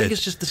were a kid. Do you think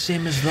it's just the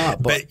same as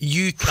that? But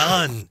you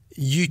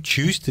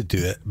choose to do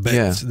it. But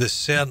I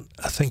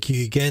think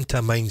you get into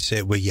a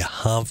mindset where you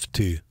have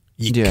to.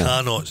 You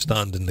cannot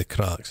stand in the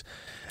cracks.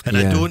 And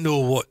I don't know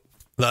what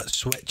that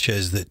switch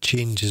is that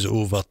changes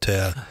over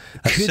to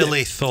a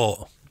silly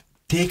thought.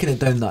 Taking it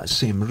down that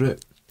same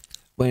route,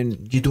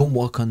 when you don't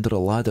walk under a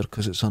ladder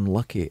because it's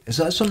unlucky, is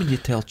that something you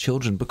tell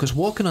children? Because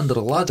walking under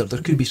a ladder,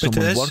 there could be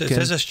someone working. It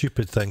is a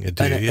stupid thing to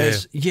do,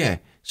 and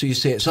so you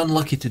say it's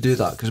unlucky to do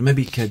that because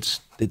maybe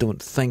kids, they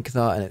don't think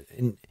that,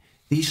 and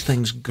these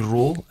things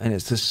grow, and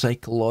it's the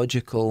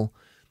psychological,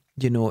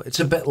 it's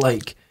a bit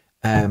like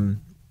I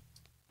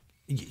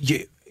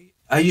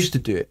used to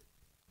do it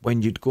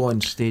when you'd go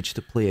on stage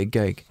to play a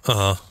gig.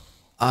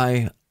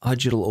 I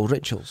had your little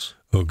rituals.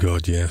 Oh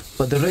God, yeah.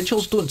 But the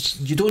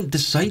rituals you don't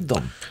decide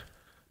them.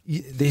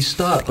 They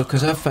start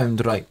because I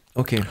found,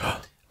 okay,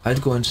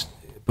 I'd go on,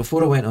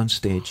 before I went on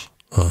stage,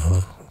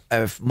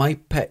 if my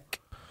pick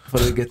for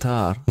the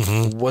guitar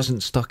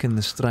wasn't stuck in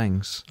the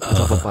strings, I'd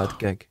have a bad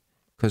gig.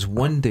 Because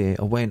one day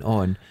I went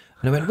on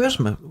and I went,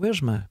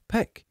 where's my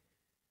pick?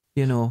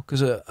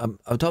 Because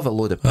I'd have a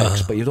load of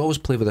picks, but you'd always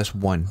play with this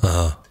one.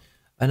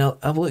 And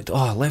I looked,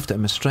 I left it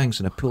in my strings,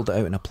 and I pulled it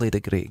out and I played a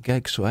great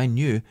gig. So I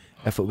knew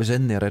if it was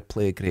in there, I'd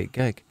play a great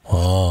gig.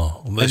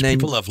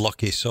 People have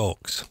lucky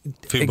socks.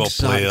 Football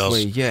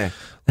players. Yeah.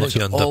 It's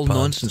all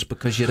nonsense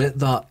because you're at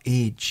that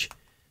age,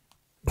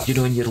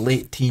 in your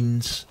late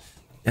teens,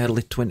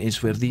 early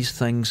 20s, where these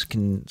things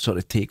can sort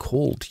of take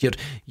hold.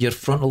 Your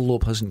frontal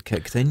lobe hasn't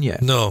kicked in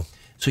yet. No.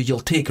 So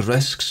you'll take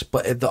risks,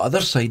 but at the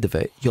other side of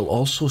it, you'll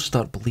also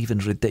start believing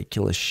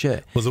ridiculous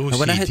shit. Well, and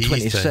when I hit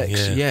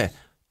 26,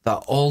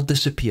 that all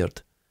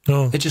disappeared.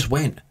 No. It just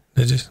went.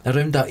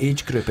 Around that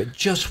age group, it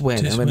just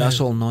went. That's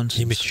all nonsense.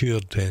 You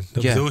matured then.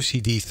 The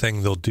OCD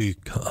thing, they'll do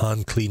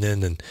hand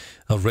cleaning and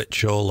a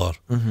ritual. Or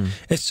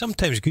it's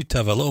sometimes good to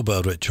have a little bit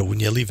of ritual. When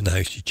you're leaving the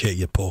house, you check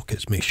your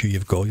pockets, make sure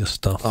you've got your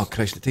stuff. Oh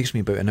Christ, it takes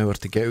me about an hour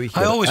to get out of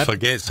here. I always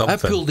forget something. I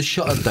pulled the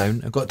shutter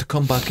down. I got to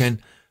come back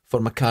in for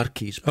my car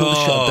keys. Pull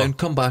the shutter down,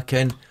 come back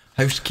in.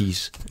 House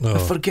keys. I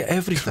forget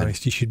everything.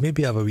 Christ, you should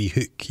maybe have a wee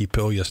hook. You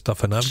put all your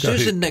stuff in.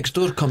 Susan next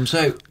door comes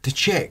out to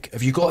check.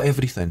 Have you got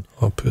everything?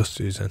 Oh, poor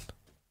Susan.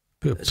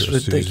 It's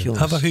ridiculous. Susan.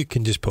 Have a hook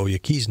and just put all your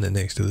keys in it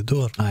next to the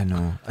door. I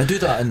know. I do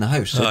that in the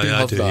house. I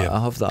have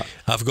that.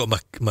 I've got my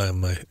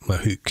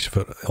hooks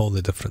for all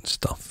the different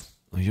stuff.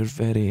 Oh, you're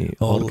very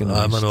organised.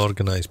 I'm an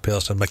organised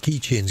person. My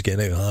keychain's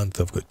getting out of hand.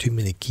 I've got too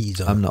many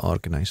keys. I'm not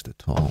organised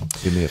at all.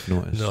 You may have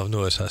noticed. No, I've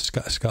noticed. It's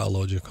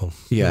scatological.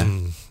 Yeah.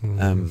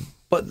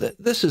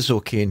 But this is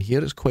okay in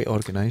here. It's quite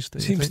organised.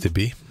 It seems to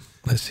be.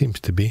 I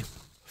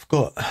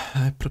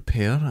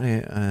prepare.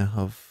 I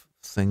have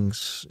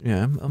things.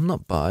 Yeah, I'm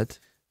not bad.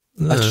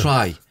 I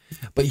try.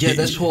 But yeah,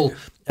 this whole,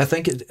 I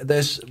think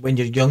when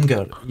you're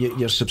younger,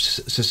 you're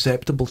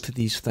susceptible to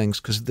these things,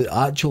 because the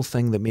actual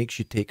thing that makes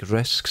you take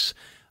risks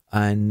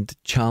and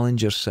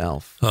challenge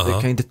yourself,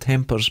 that kind of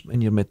tempers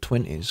in your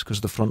mid-20s,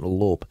 because the frontal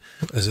lobe.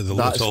 Is it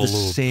that's the lobe?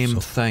 same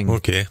thing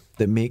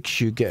that makes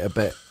you get a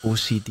bit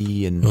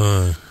OCD,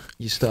 and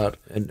you start,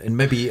 and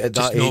maybe at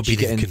that age you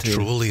get into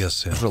control of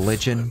yourself.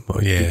 Religion.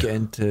 You get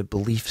into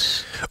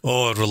beliefs.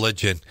 Oh,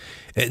 religion.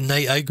 At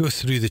night I go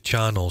through the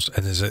channels,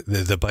 and is it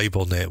the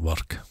Bible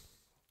Network?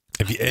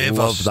 Have you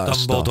ever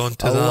stumbled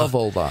onto that? I love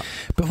all that.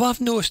 But what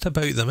I've noticed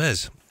about them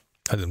is,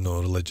 I'm not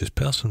a religious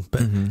person,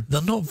 but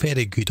they're not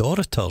very good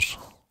orators.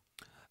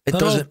 It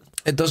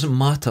doesn't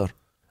matter.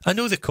 I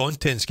know the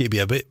content's going to be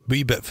a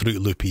wee bit Fruit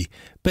Loopy,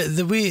 but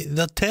the way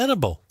they're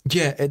terrible.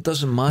 Yeah, it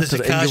doesn't matter.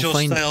 There's the casual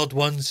styled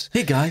ones.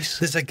 Hey guys,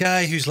 there's a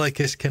guy who's like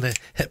this kind of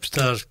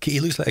hipster. He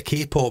looks like a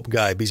K-pop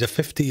guy, but he's a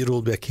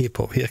 50-year-old with a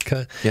K-pop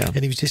haircut. Yeah,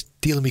 and he was just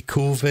dealing with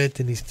COVID,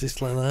 and he's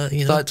just like that.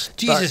 You know,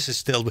 Jesus is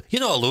still. You're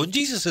not alone.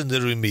 Jesus is in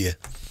the room with you.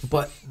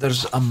 But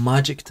there's a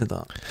magic to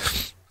that.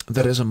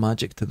 There is a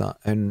magic to that,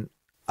 and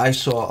I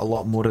saw a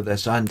lot more of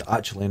this, and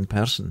actually in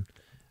person,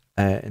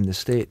 in the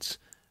States.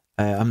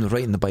 I'm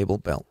right in the Bible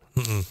Belt,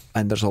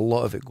 and there's a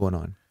lot of it going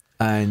on.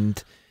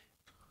 And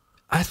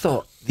I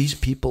thought, these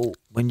people,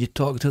 when you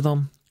talk to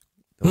them,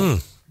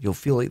 you'll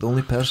feel like the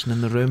only person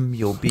in the room.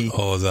 You'll be...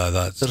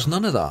 There's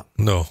none of that.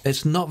 No.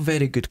 It's not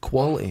very good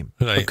quality,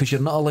 right, because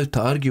you're not allowed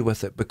to argue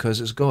with it, because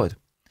it's God.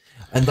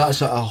 And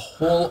that's a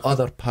whole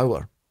other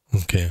power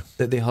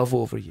that they have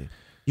over you.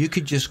 You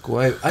could just go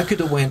out. I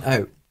could have went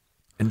out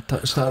and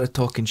started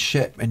talking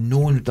shit, and no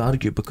one would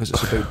argue, because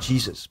it's about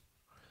Jesus.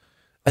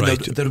 And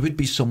there would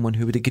be someone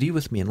who would agree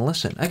with me and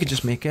listen. I could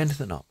just make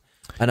anything up.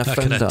 And I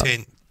found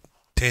that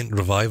tent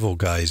revival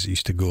guys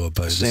used to go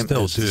about. They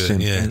still do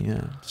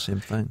it. Same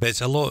thing. But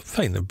it's a lot.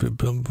 Fine,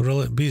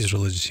 be as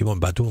religious you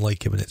want, but I don't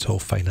like it when it's all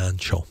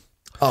financial.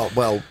 Oh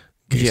well,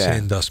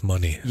 send us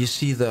money. You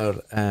see their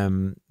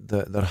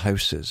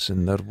houses,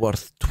 and they're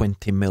worth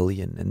 20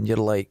 million, and you're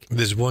like,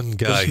 there's one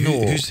guy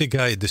who's the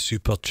guy at the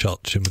super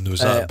church, and when there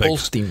was that big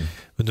Olstein.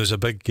 When there was a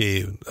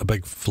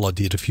big flood,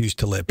 he refused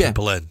to let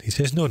people in. He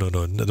says, no,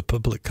 the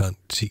public can't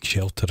seek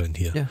shelter in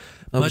here.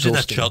 Imagine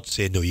a church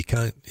saying, no, he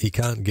can't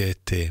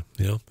get sanctuary.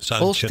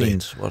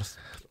 Olstein's worth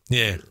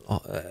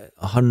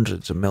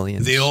hundreds of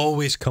millions. They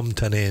always come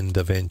to an end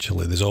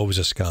eventually. There's always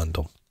a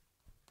scandal.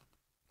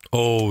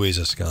 Always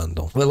a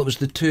scandal. Well, it was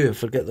the two, I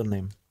forget their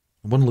name.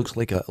 One looks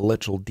like a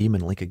literal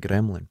demon, like a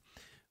gremlin.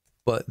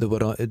 But they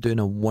were doing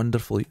a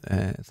wonderful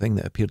thing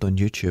that appeared on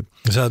YouTube.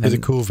 Is that with the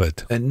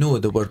COVID? And no,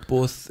 they were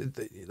both,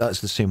 that's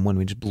the same one,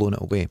 we just blown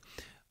it away.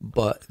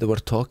 But they were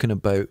talking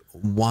about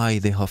why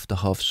they have to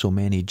have so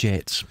many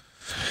jets.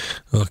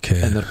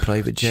 In their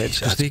private jets.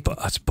 Jeez,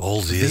 that's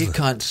ballsy, isn't it? They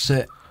can't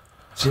sit.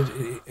 So,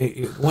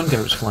 one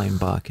guy was flying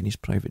back in his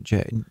private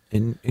jet,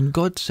 and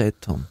God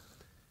said to him,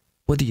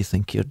 what do you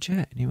think of your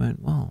jet? And he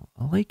went, well,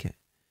 I like it.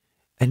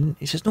 And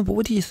he says, no, but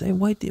what do you think?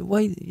 Why,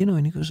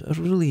 and he goes,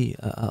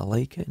 I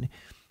like it. And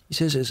he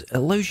says, it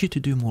allows you to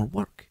do more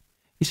work.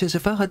 He says,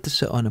 if I had to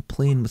sit on a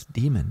plane with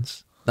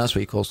demons, that's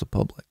what he calls the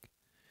public.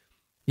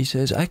 He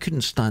says, I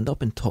couldn't stand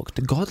up and talk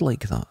to God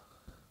like that.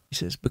 He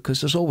says,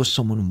 because there's always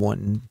someone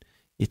wanting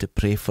you to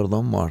pray for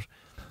them,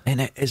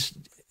 and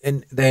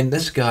then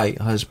this guy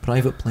has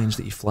private planes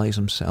that he flies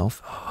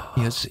himself.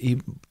 He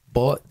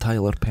bought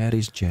Tyler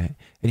Perry's jet,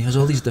 and he has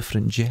all these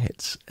different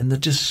jets, and they're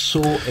just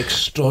so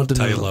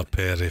extraordinary. Tyler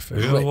Perry.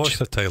 I watched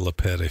the Tyler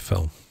Perry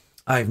film.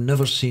 I've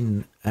never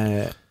seen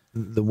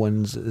the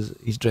ones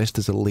he's dressed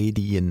as a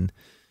lady, and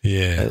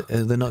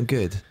they're not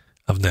good.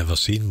 I've never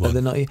seen one.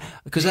 They're not,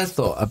 because I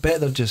thought, I bet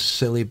they're just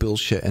silly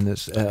bullshit, and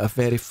it's a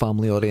very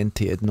family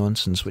orientated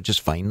nonsense, which is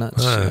fine.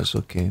 That's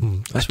okay.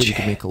 That's where you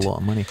can make a lot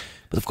of money.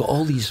 But they've got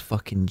all these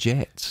fucking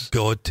jets.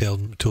 God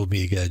told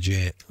me to get a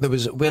jet. There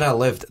was, where I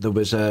lived, there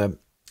was a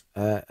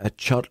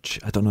church.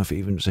 I don't know if it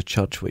even was a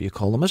church, what you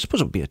call them. I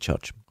suppose it would be a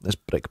church, this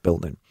brick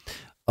building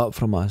up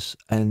from us.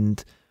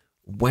 And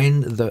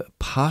when the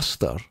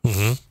pastor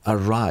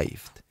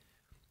arrived,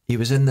 he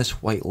was in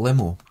this white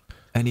limo,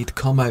 and he'd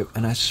come out,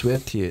 and I swear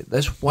to you,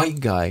 this white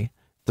guy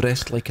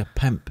dressed like a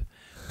pimp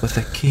with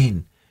a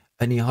cane,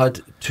 and he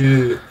had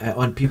two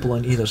people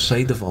on either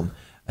side of him,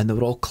 and they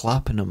were all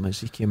clapping him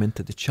as he came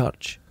into the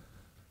church.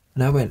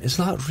 And I went, is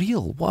that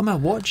real? What am I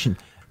watching?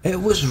 It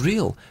was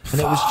real,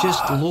 and it was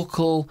just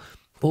local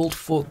old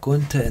folk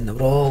going to it, and they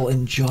were all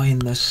enjoying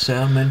this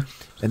sermon.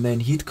 And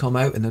then he'd come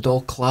out, and they'd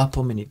all clap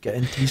him, and he'd get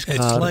into his car.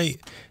 It's like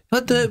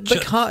had the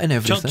big hat and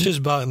everything. Churches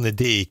back in the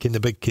day, in the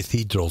big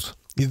cathedrals,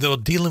 they were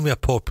dealing with a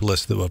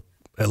populace that were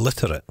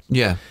illiterate.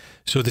 Yeah.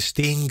 So the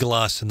stained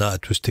glass and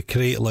that was to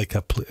create like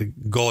a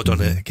God on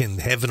it, again,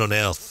 heaven on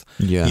earth.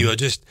 Yeah. You were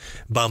just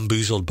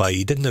bamboozled by it.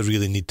 You didn't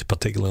really need to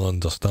particularly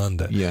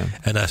understand it. Yeah.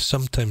 And I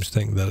sometimes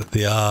think that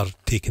they are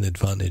taking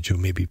advantage of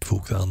maybe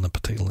folk that aren't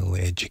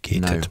particularly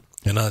educated.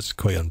 No. And that's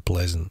quite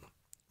unpleasant.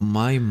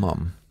 My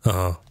mum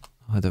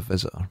had a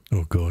visitor.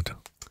 Oh God.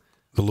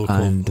 The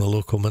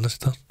local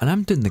minister? And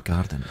I'm doing the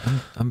garden.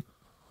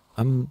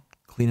 I'm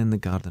cleaning the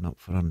garden up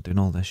for her and doing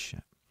all this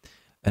shit.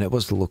 And it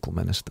was the local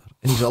minister.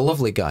 And he's a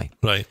lovely guy.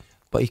 Right.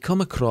 But he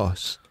come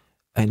across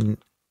and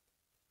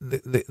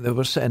they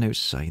were sitting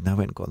outside and I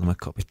went and got them a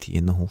cup of tea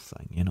and the whole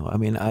thing, you know. I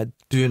mean, I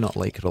do not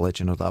like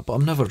religion or that, but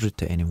I'm never rude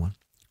to anyone.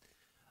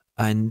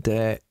 And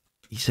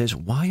he says,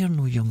 why are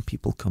no young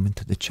people coming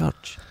to the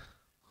church?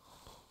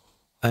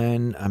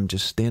 And I'm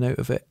just staying out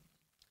of it.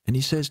 And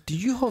he says, do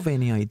you have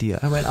any idea?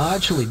 I went, I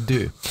actually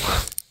do.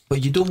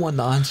 But you don't want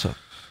the answer.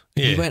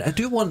 Yeah. He went, I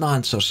do want the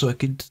answer so I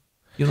could,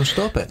 you know,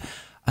 stop it.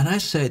 And I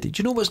said, do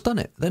you know what's done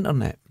it? The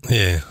internet.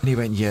 Yeah. And he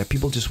went, yeah,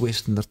 people just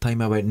wasting their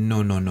time. I went,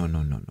 no.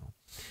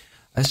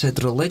 I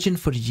said, religion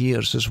for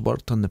years has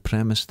worked on the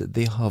premise that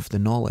they have the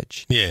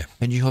knowledge. Yeah.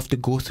 And you have to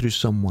go through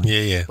someone.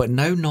 Yeah. But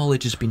now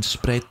knowledge has been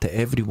spread to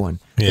everyone.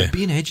 Yeah. They're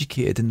being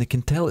educated and they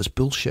can tell it's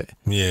bullshit.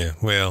 Yeah,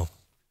 well,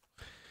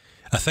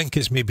 I think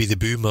it's maybe the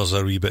boomers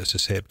are a wee bit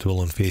susceptible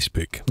on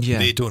Facebook. Yeah.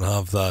 They don't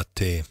have that...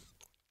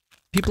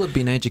 People have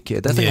been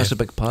educated. I think that's a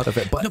big part of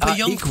it. But, no, but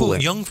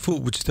young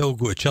folk would still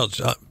go to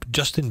church.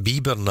 Justin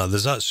Bieber now,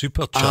 there's that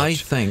super church. I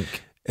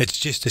think it's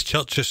just the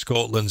Church of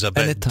Scotland's a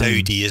bit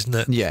dowdy, isn't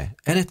it? Yeah,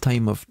 in a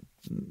time of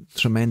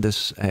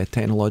tremendous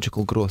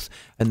technological growth,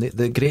 and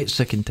the great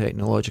second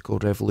technological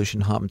revolution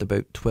happened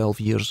about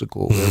 12 years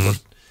ago, where we're,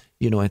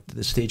 you know, at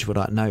the stage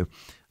we're at now.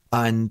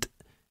 And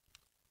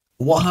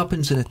what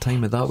happens in a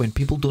time of that when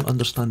people don't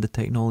understand the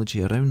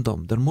technology around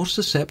them? They're more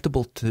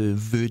susceptible to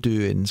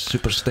voodoo and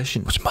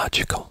superstition. It's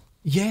magical.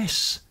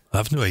 Yes. I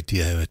have no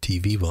idea how a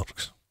TV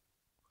works.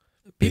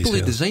 People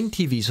who design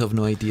TVs have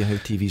no idea how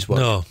TVs work.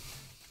 No.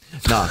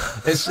 Nah,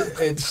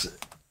 it's.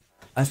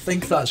 I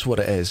think that's what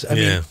it is. I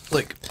mean,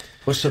 look,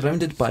 we're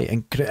surrounded by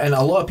and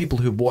a lot of people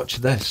who watch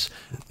this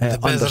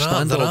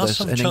understand all this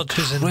and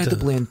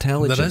incredibly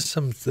intelligent.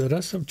 There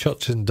are some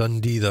churches in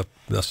Dundee.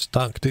 They're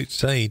stacked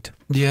outside.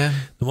 Yeah,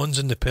 the ones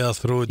in the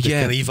Perth Road, the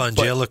kind of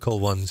evangelical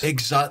ones.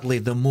 Exactly,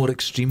 the more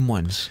extreme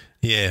ones.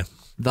 Yeah,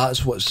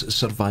 that's what's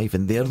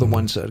surviving. They're the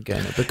ones that are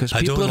getting it because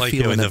people are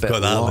feeling a bit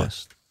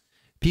lost.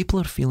 People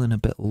are feeling a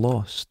bit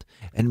lost,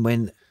 and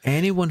when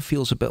anyone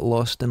feels a bit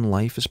lost in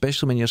life,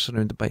 especially when you're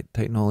surrounded by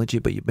technology,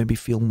 but you maybe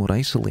feel more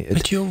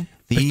isolated.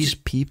 These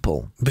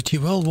people. But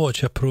you will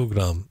watch a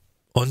programme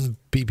on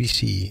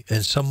BBC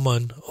and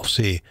someone will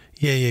say,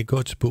 yeah,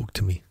 God spoke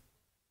to me.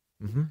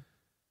 Mm-hmm.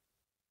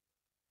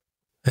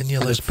 And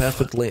you're like, it's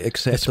perfectly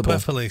acceptable.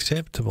 It's perfectly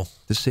acceptable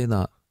to say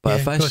that.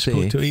 But if I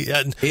say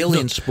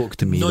aliens spoke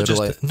to me,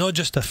 not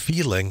just a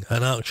feeling,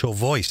 an actual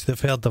voice. They've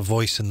heard the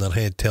voice in their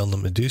head telling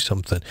them to do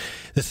something.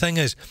 The thing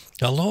is,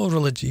 a lot of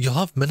religion, you'll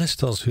have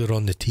ministers who are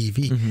on the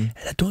TV, and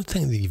I don't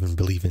think they even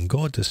believe in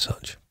God as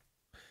such.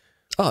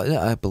 Oh,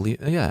 yeah, I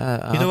believe.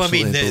 Yeah, you know what I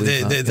mean?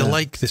 They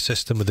like the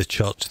system of the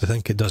church. They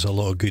think it does a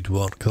lot of good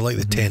work. They like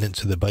the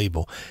tenets of the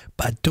Bible.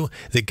 But I don't.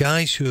 The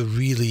guys who are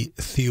really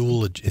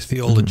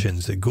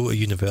theologians that go to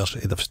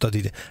university, they've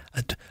studied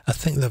it. I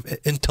think they've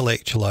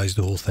intellectualized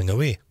the whole thing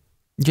away.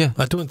 Yeah,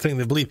 I don't think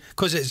they believe,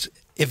 because it's,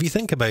 if you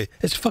think about it,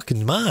 it's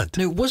fucking mad.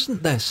 Now,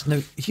 wasn't this? Now,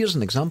 here's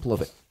an example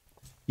of it.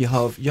 You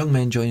have young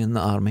men joining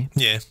the army.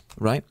 Yeah.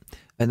 Right,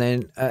 and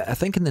then I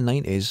think in the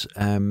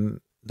 90s,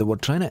 they were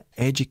trying to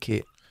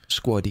educate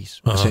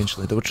squaddies,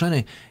 essentially. They were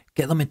trying to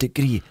get them a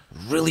degree,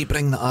 really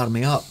bring the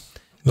army up.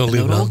 And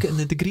they were all getting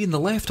the degree, and the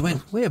left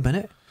went, wait a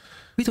minute,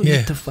 we don't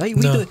need to fight.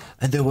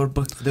 And they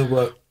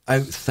were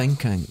out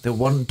thinking. They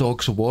weren't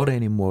dogs of war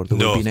anymore. They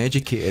were being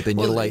educated, and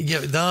you're like,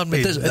 the army,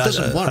 it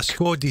doesn't work. A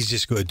squaddie's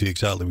just got to do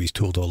exactly what he's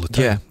told all the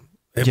time.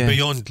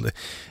 Beyond,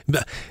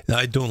 but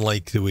I don't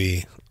like the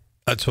way.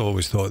 I'd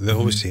always thought they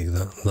always say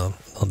that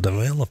they're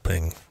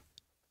developing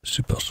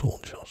super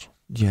soldiers.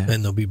 Yeah.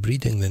 And they'll be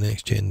breeding the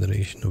next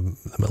generation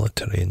of the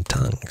military and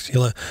tanks.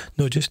 You're like,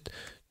 no, just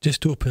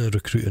open a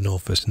recruiting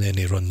office in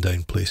any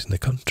rundown place in the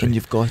country. And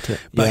you've got it.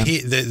 But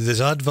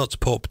there's adverts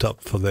popped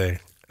up for the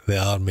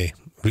army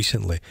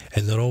recently,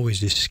 and they're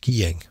always just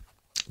skiing.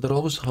 They're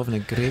always having a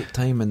great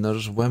time, and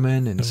there's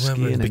women and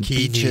skiing and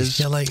beaches.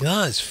 You're like,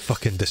 that's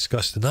fucking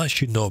disgusting. That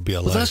should not be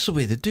allowed. Well, that's the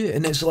way they do it.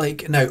 And it's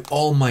like, now,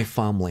 all my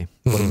family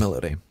were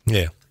military.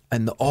 Yeah.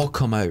 And they all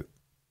come out,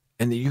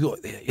 and you're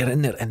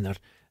in there, and they're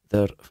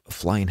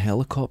flying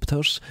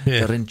helicopters.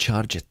 Yeah. They're in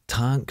charge of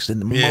tanks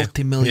and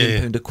multi-million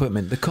pound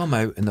equipment. They come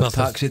out and they're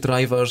taxi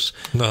drivers.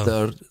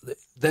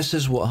 This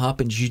is what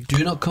happens. You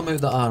do not come out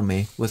of the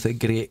army with a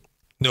great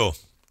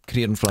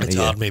career in front of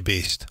you. It's army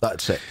based.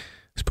 That's it.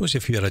 I suppose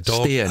if you're a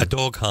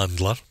dog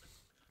handler,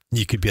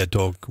 you could be a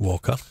dog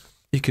walker.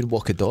 You could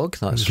walk a dog.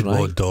 That's you could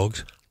walk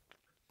dogs.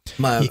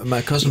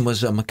 My cousin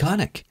was a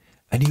mechanic.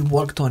 And he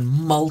worked on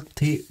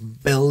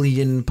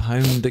multi-billion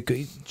pound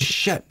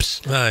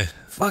ships. Aye.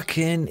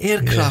 Fucking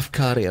aircraft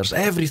carriers,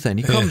 everything.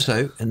 He comes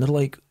out and they're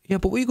like, yeah,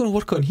 but what are you going to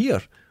work on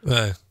here?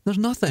 Aye. There's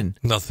nothing.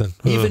 Nothing.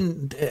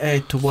 Even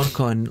to work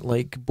on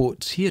like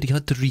boats here, you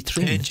had to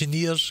retrain.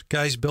 Engineers,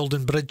 guys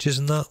building bridges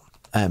and that.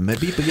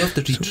 Maybe, but you have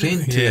to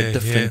retrain to a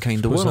different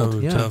kind of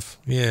world.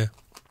 Yeah.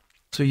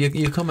 So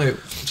you come out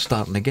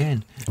starting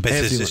again. But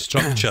it's the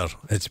structure.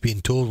 It's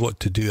being told what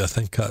to do. I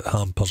think that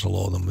hampers a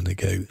lot of them when they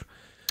go out.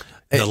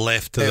 They're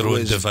left to their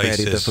own devices. It was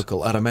very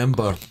difficult. I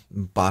remember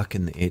back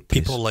in the 80s.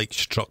 People like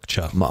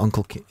structure. My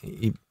uncle,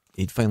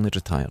 he'd finally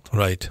retired.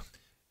 Right.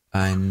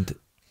 And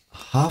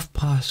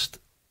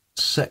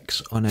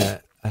 6:30 on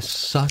a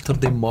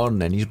Saturday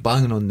morning, he's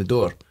banging on the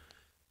door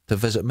to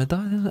visit my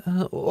dad.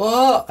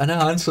 What? And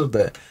I answered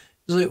it.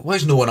 He's like, why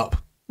is no one up?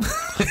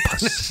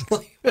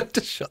 Like, I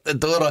just shut the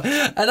door on.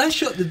 And I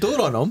shut the door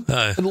on him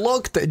and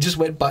locked it and just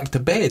went back to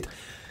bed.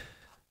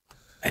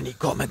 And he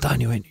got me down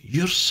and he went,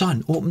 your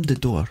son opened the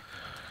door.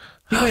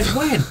 He went,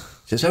 when? He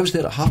says, I was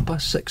there at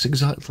 6:30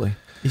 exactly.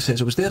 He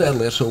says, I was there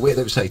earlier, so I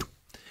waited outside.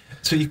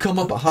 So you come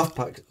up at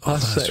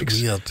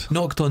 6:30, weird.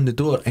 knocked on the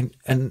door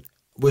and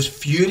was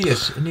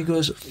furious. And he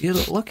goes, you're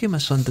lucky my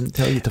son didn't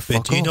tell you to fuck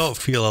off. But do you not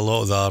feel a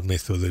lot of the army,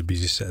 though, they'd be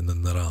just sitting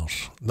in their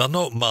arse? They're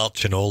not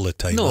marching all the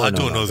time. I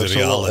don't know the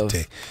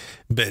reality.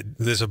 But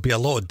there'll be a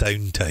lot of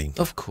downtime.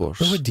 Of course.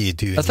 Well, what do you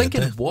do? I think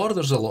in war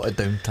there's a lot of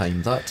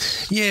downtime.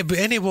 Yeah, but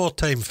any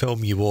wartime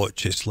film you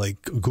watch, it's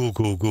like go,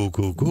 go, go,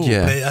 go, go.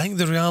 Yeah. But I think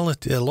the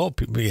reality, a lot of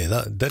people,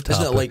 that did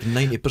Isn't happen. it like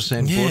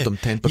 90% boredom,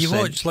 10%? You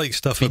watch like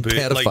stuff about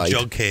terrified. like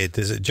Jughead,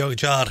 is it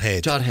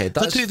Jarhead?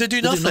 Jarhead. They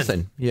do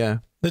nothing. Yeah.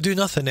 They do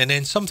nothing, and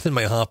then something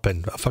might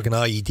happen. A fucking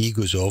IED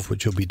goes off,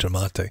 which will be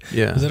dramatic.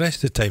 Yeah. But the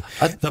rest of the time,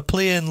 they're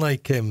playing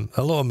like a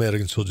lot of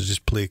American soldiers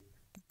just play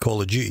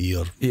Call of Duty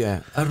or.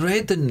 Yeah, I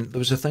read there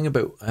was a thing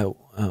about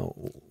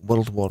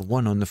World War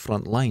One on the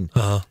front line,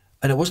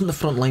 and it wasn't the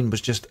front line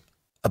was just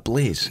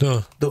ablaze.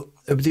 No.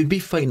 They'd be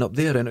fighting up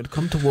there, and it'd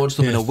come towards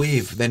them in a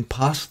wave, then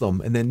past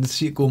them, and then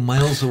see it go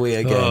miles away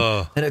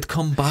again, and it'd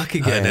come back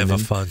again. I never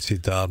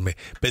fancied the army,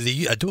 but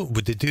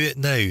would they do it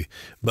now?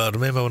 But I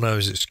remember when I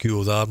was at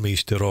school, the army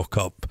used to rock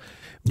up.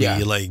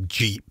 With like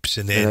jeeps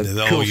and then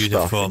the cool whole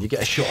uniform. And you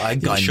get a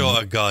shot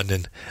at a gun.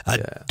 And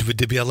would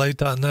they be allowed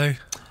that now?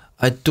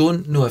 I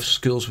don't know if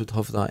schools would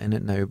have that in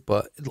it now,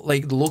 but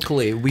like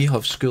locally, we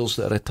have schools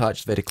that are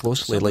attached very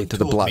closely, like to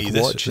the Black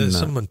Watch.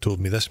 Someone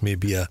told me this may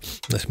be a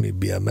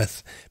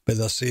myth, but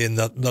they're saying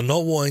that they're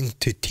not wanting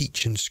to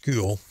teach in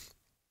school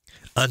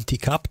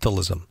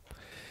anti-capitalism.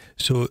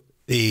 So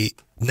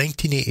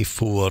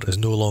 1984 is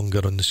no longer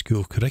on the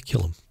school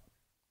curriculum.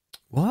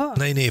 What?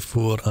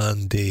 1984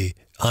 and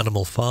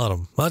Animal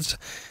Farm.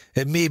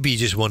 It may be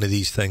just one of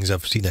these things.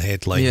 I've seen a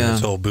headline. And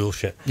it's all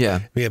bullshit. Yeah,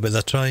 but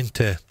they're trying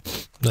to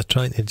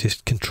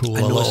just control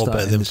a little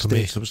bit of the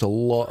information. There was a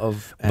lot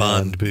of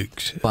banned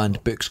books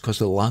because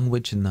of the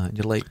language and that.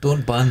 You're like,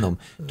 don't ban them.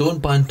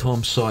 Don't ban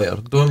Tom Sawyer.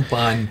 Don't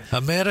ban.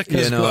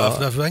 America's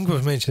got. I think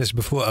we've mentioned this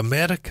before.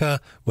 America,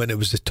 when it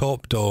was the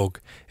top dog,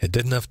 it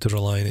didn't have to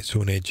rely on its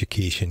own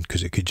education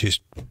because it could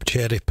just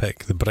cherry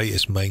pick the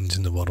brightest minds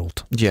in the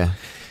world. Yeah.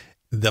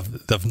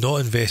 They've not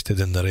invested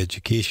in their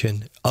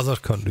education. Other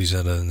countries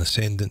are in an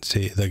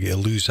ascendancy. They're going to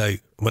lose out.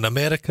 When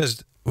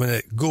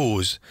it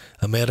goes,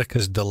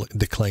 America's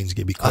decline's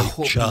going to be quite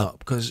sharp. I hope not,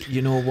 because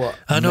you know what?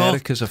 I know.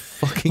 America's a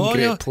fucking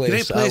great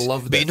place. I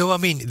loved it. But you know what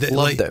I mean?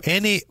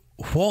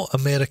 What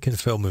American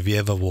film have you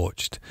ever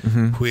watched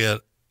where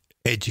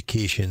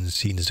education's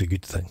seen as a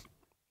good thing?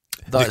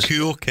 The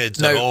cool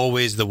kids are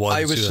always the ones.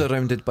 I was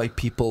surrounded by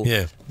people.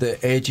 Yeah.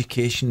 The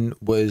education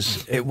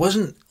it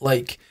wasn't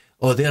like,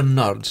 oh, they're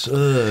nerds.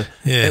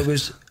 It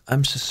was,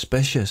 I'm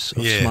suspicious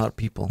of smart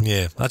people.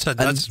 Yeah, that's that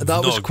not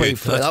was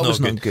quite. good. That was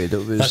not good. It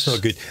was. That's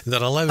not good.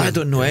 They're allowing. I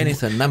don't know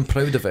anything. And I'm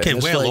proud of it. Okay,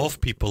 well-off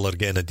people are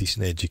getting a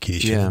decent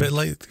education, but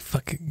like,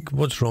 fucking,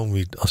 what's wrong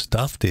with us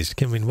dafties?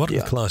 I mean,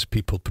 working-class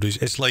people produce.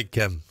 It's like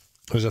there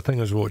was a thing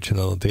I was watching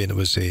the other day, and it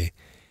was a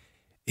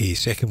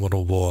Second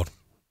World War,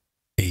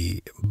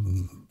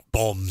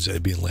 bombs that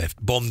had been left,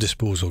 bomb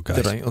disposal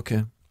guys. Right.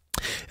 Okay.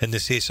 And they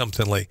say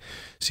something like,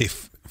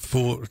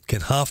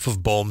 half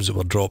of bombs that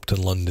were dropped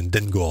in London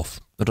didn't go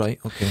off. Right,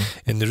 okay.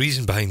 And the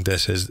reason behind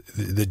this is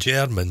the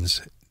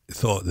Germans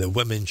thought that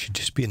women should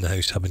just be in the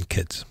house having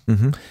kids.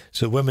 Mm-hmm.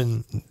 So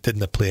women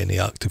didn't play any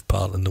active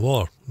part in the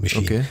war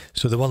machine. Okay.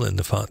 So they weren't in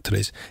the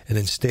factories, and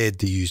instead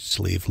they used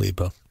slave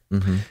labour.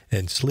 Mm-hmm.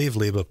 And slave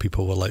labour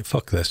people were like,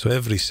 fuck this. So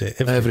everything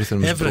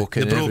was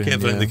broken. They broke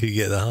everything they could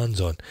get their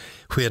hands on.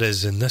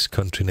 Whereas in this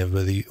country now,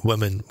 the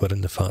women were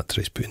in the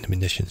factories putting the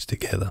munitions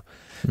together.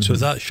 Mm-hmm. So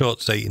that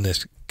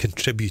short-sightedness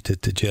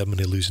contributed to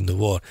Germany losing the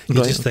war.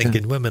 You're just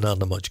thinking women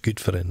aren't much good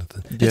for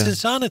anything. Yeah. It's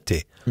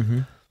insanity. Mm-hmm.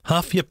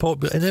 Half your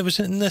population, and it was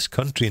in this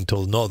country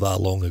until not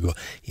that long ago.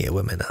 Yeah,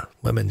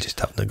 women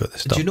just haven't got the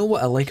stuff. Do you know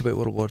what I like about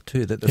World War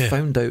II? That they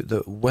found out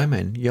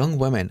that young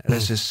women, are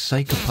as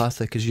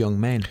psychopathic as young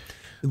men.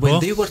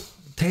 When they were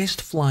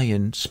test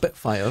flying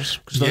Spitfires,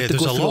 because they had to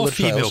go through all the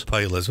female trials,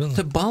 pilots, wasn't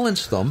there? To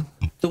balance them,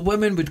 the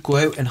women would go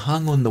out and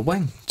hang on the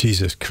wing.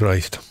 Jesus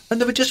Christ! And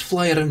they would just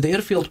fly around the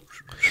airfield,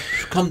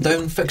 come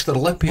down, fix their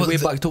lip, and way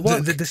back to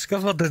work. They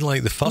discovered in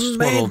like the First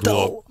World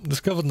War.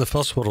 Discovered in the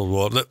First World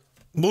War that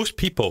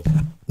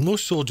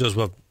most soldiers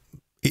were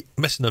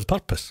missing on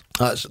purpose.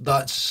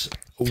 That's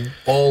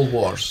all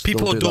wars.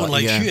 People don't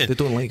like shooting. They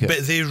don't like it. But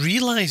they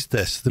realise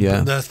this.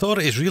 The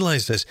authorities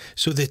realise this.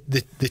 So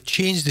they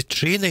change the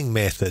training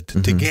method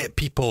to get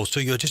people, so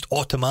you're just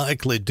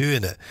automatically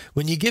doing it.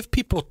 When you give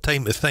people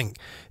time to think,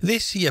 they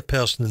see a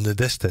person in the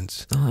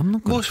distance. Oh, I'm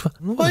not gonna,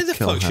 why the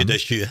fuck should I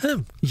shoot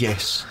him?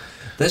 Yes.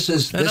 This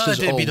is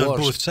all been wars.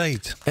 On both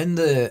sides. In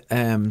the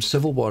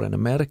Civil War in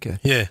America,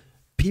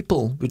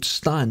 people would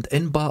stand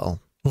in battle,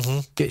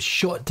 get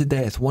shot to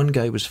death. One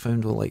guy was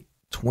found with like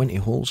 20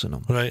 holes in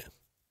him. Right.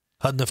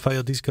 Hadn't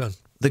fired his gun.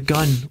 The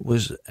gun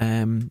was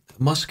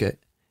musket.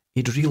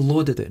 He'd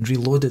reloaded it and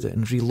reloaded it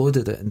and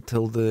reloaded it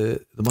until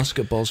the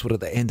musket balls were at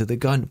the end of the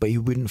gun, but he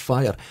wouldn't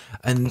fire.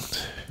 And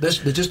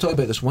they just talk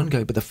about this one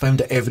guy, but they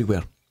found it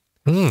everywhere.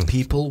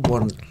 People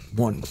weren't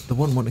wanting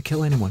to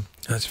kill anyone.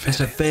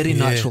 It's a very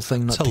natural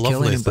thing not to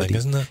kill anybody, thing,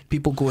 isn't it?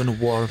 People go into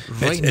war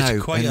now.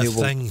 It's quite a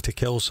thing to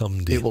kill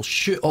somebody. They will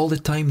shoot all the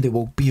time. They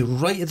will be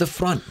right at the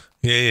front.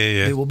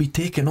 Yeah. They will be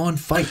taking on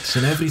fights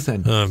and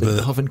everything.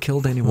 They haven't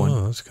killed anyone.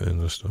 Oh, that's kind of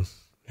interesting.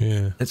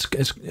 Yeah. It's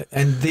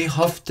and they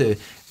have to,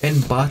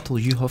 in battle,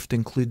 you have to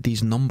include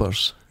these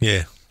numbers.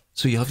 Yeah.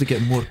 So you have to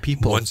get more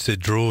people. Once the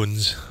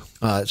drones.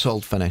 It's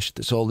all finished.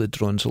 It's all the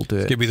drones will do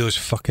it. Give me those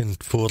fucking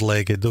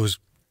four-legged, those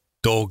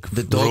dog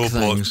robots.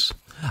 Things.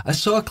 I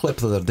saw a clip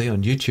the other day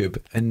on YouTube,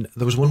 and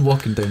there was one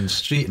walking down the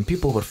street, and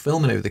people were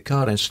filming out of the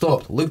car and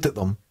stopped, looked at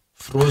them,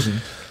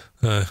 frozen.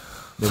 They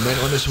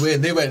went on this way,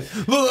 and they went.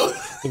 Whoa!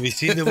 Have you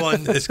seen the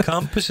one? It's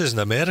campuses in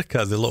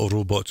America. The little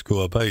robots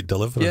go about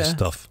delivering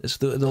stuff. It's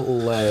the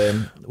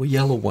little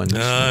yellow ones.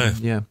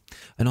 Yeah.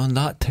 And on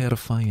that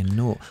terrifying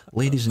note,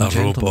 ladies and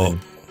gentlemen.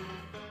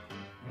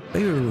 Now,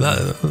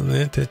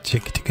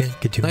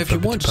 if you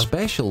want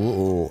special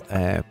little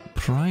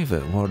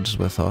private words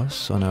with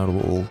us on our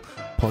little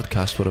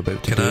podcast we're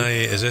about to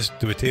do,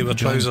 do we take our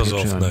trousers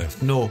off now?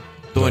 No,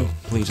 don't,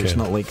 please. Okay. It's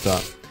not like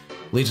that.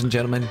 Ladies and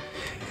gentlemen,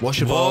 wash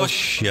your balls.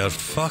 Wash your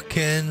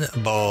fucking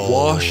balls.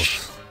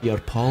 Wash your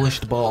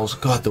polished balls.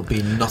 God, there'll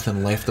be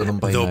nothing left of them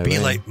by now. They'll be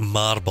like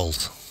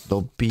marbles.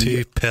 They'll be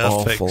too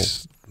perfect.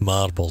 Awful.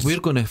 Marbles.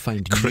 We're going to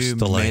find new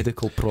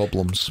medical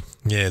problems.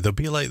 Yeah, they'll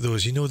be like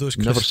those, those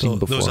crystal,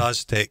 those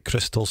Aztec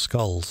crystal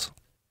skulls.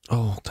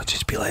 Oh, they'll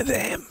just be like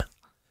them.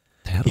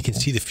 Terrible. You can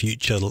see the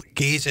future.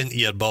 Gaze into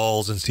your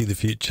balls and see the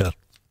future.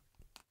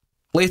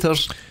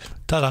 Laters.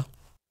 Ta-da.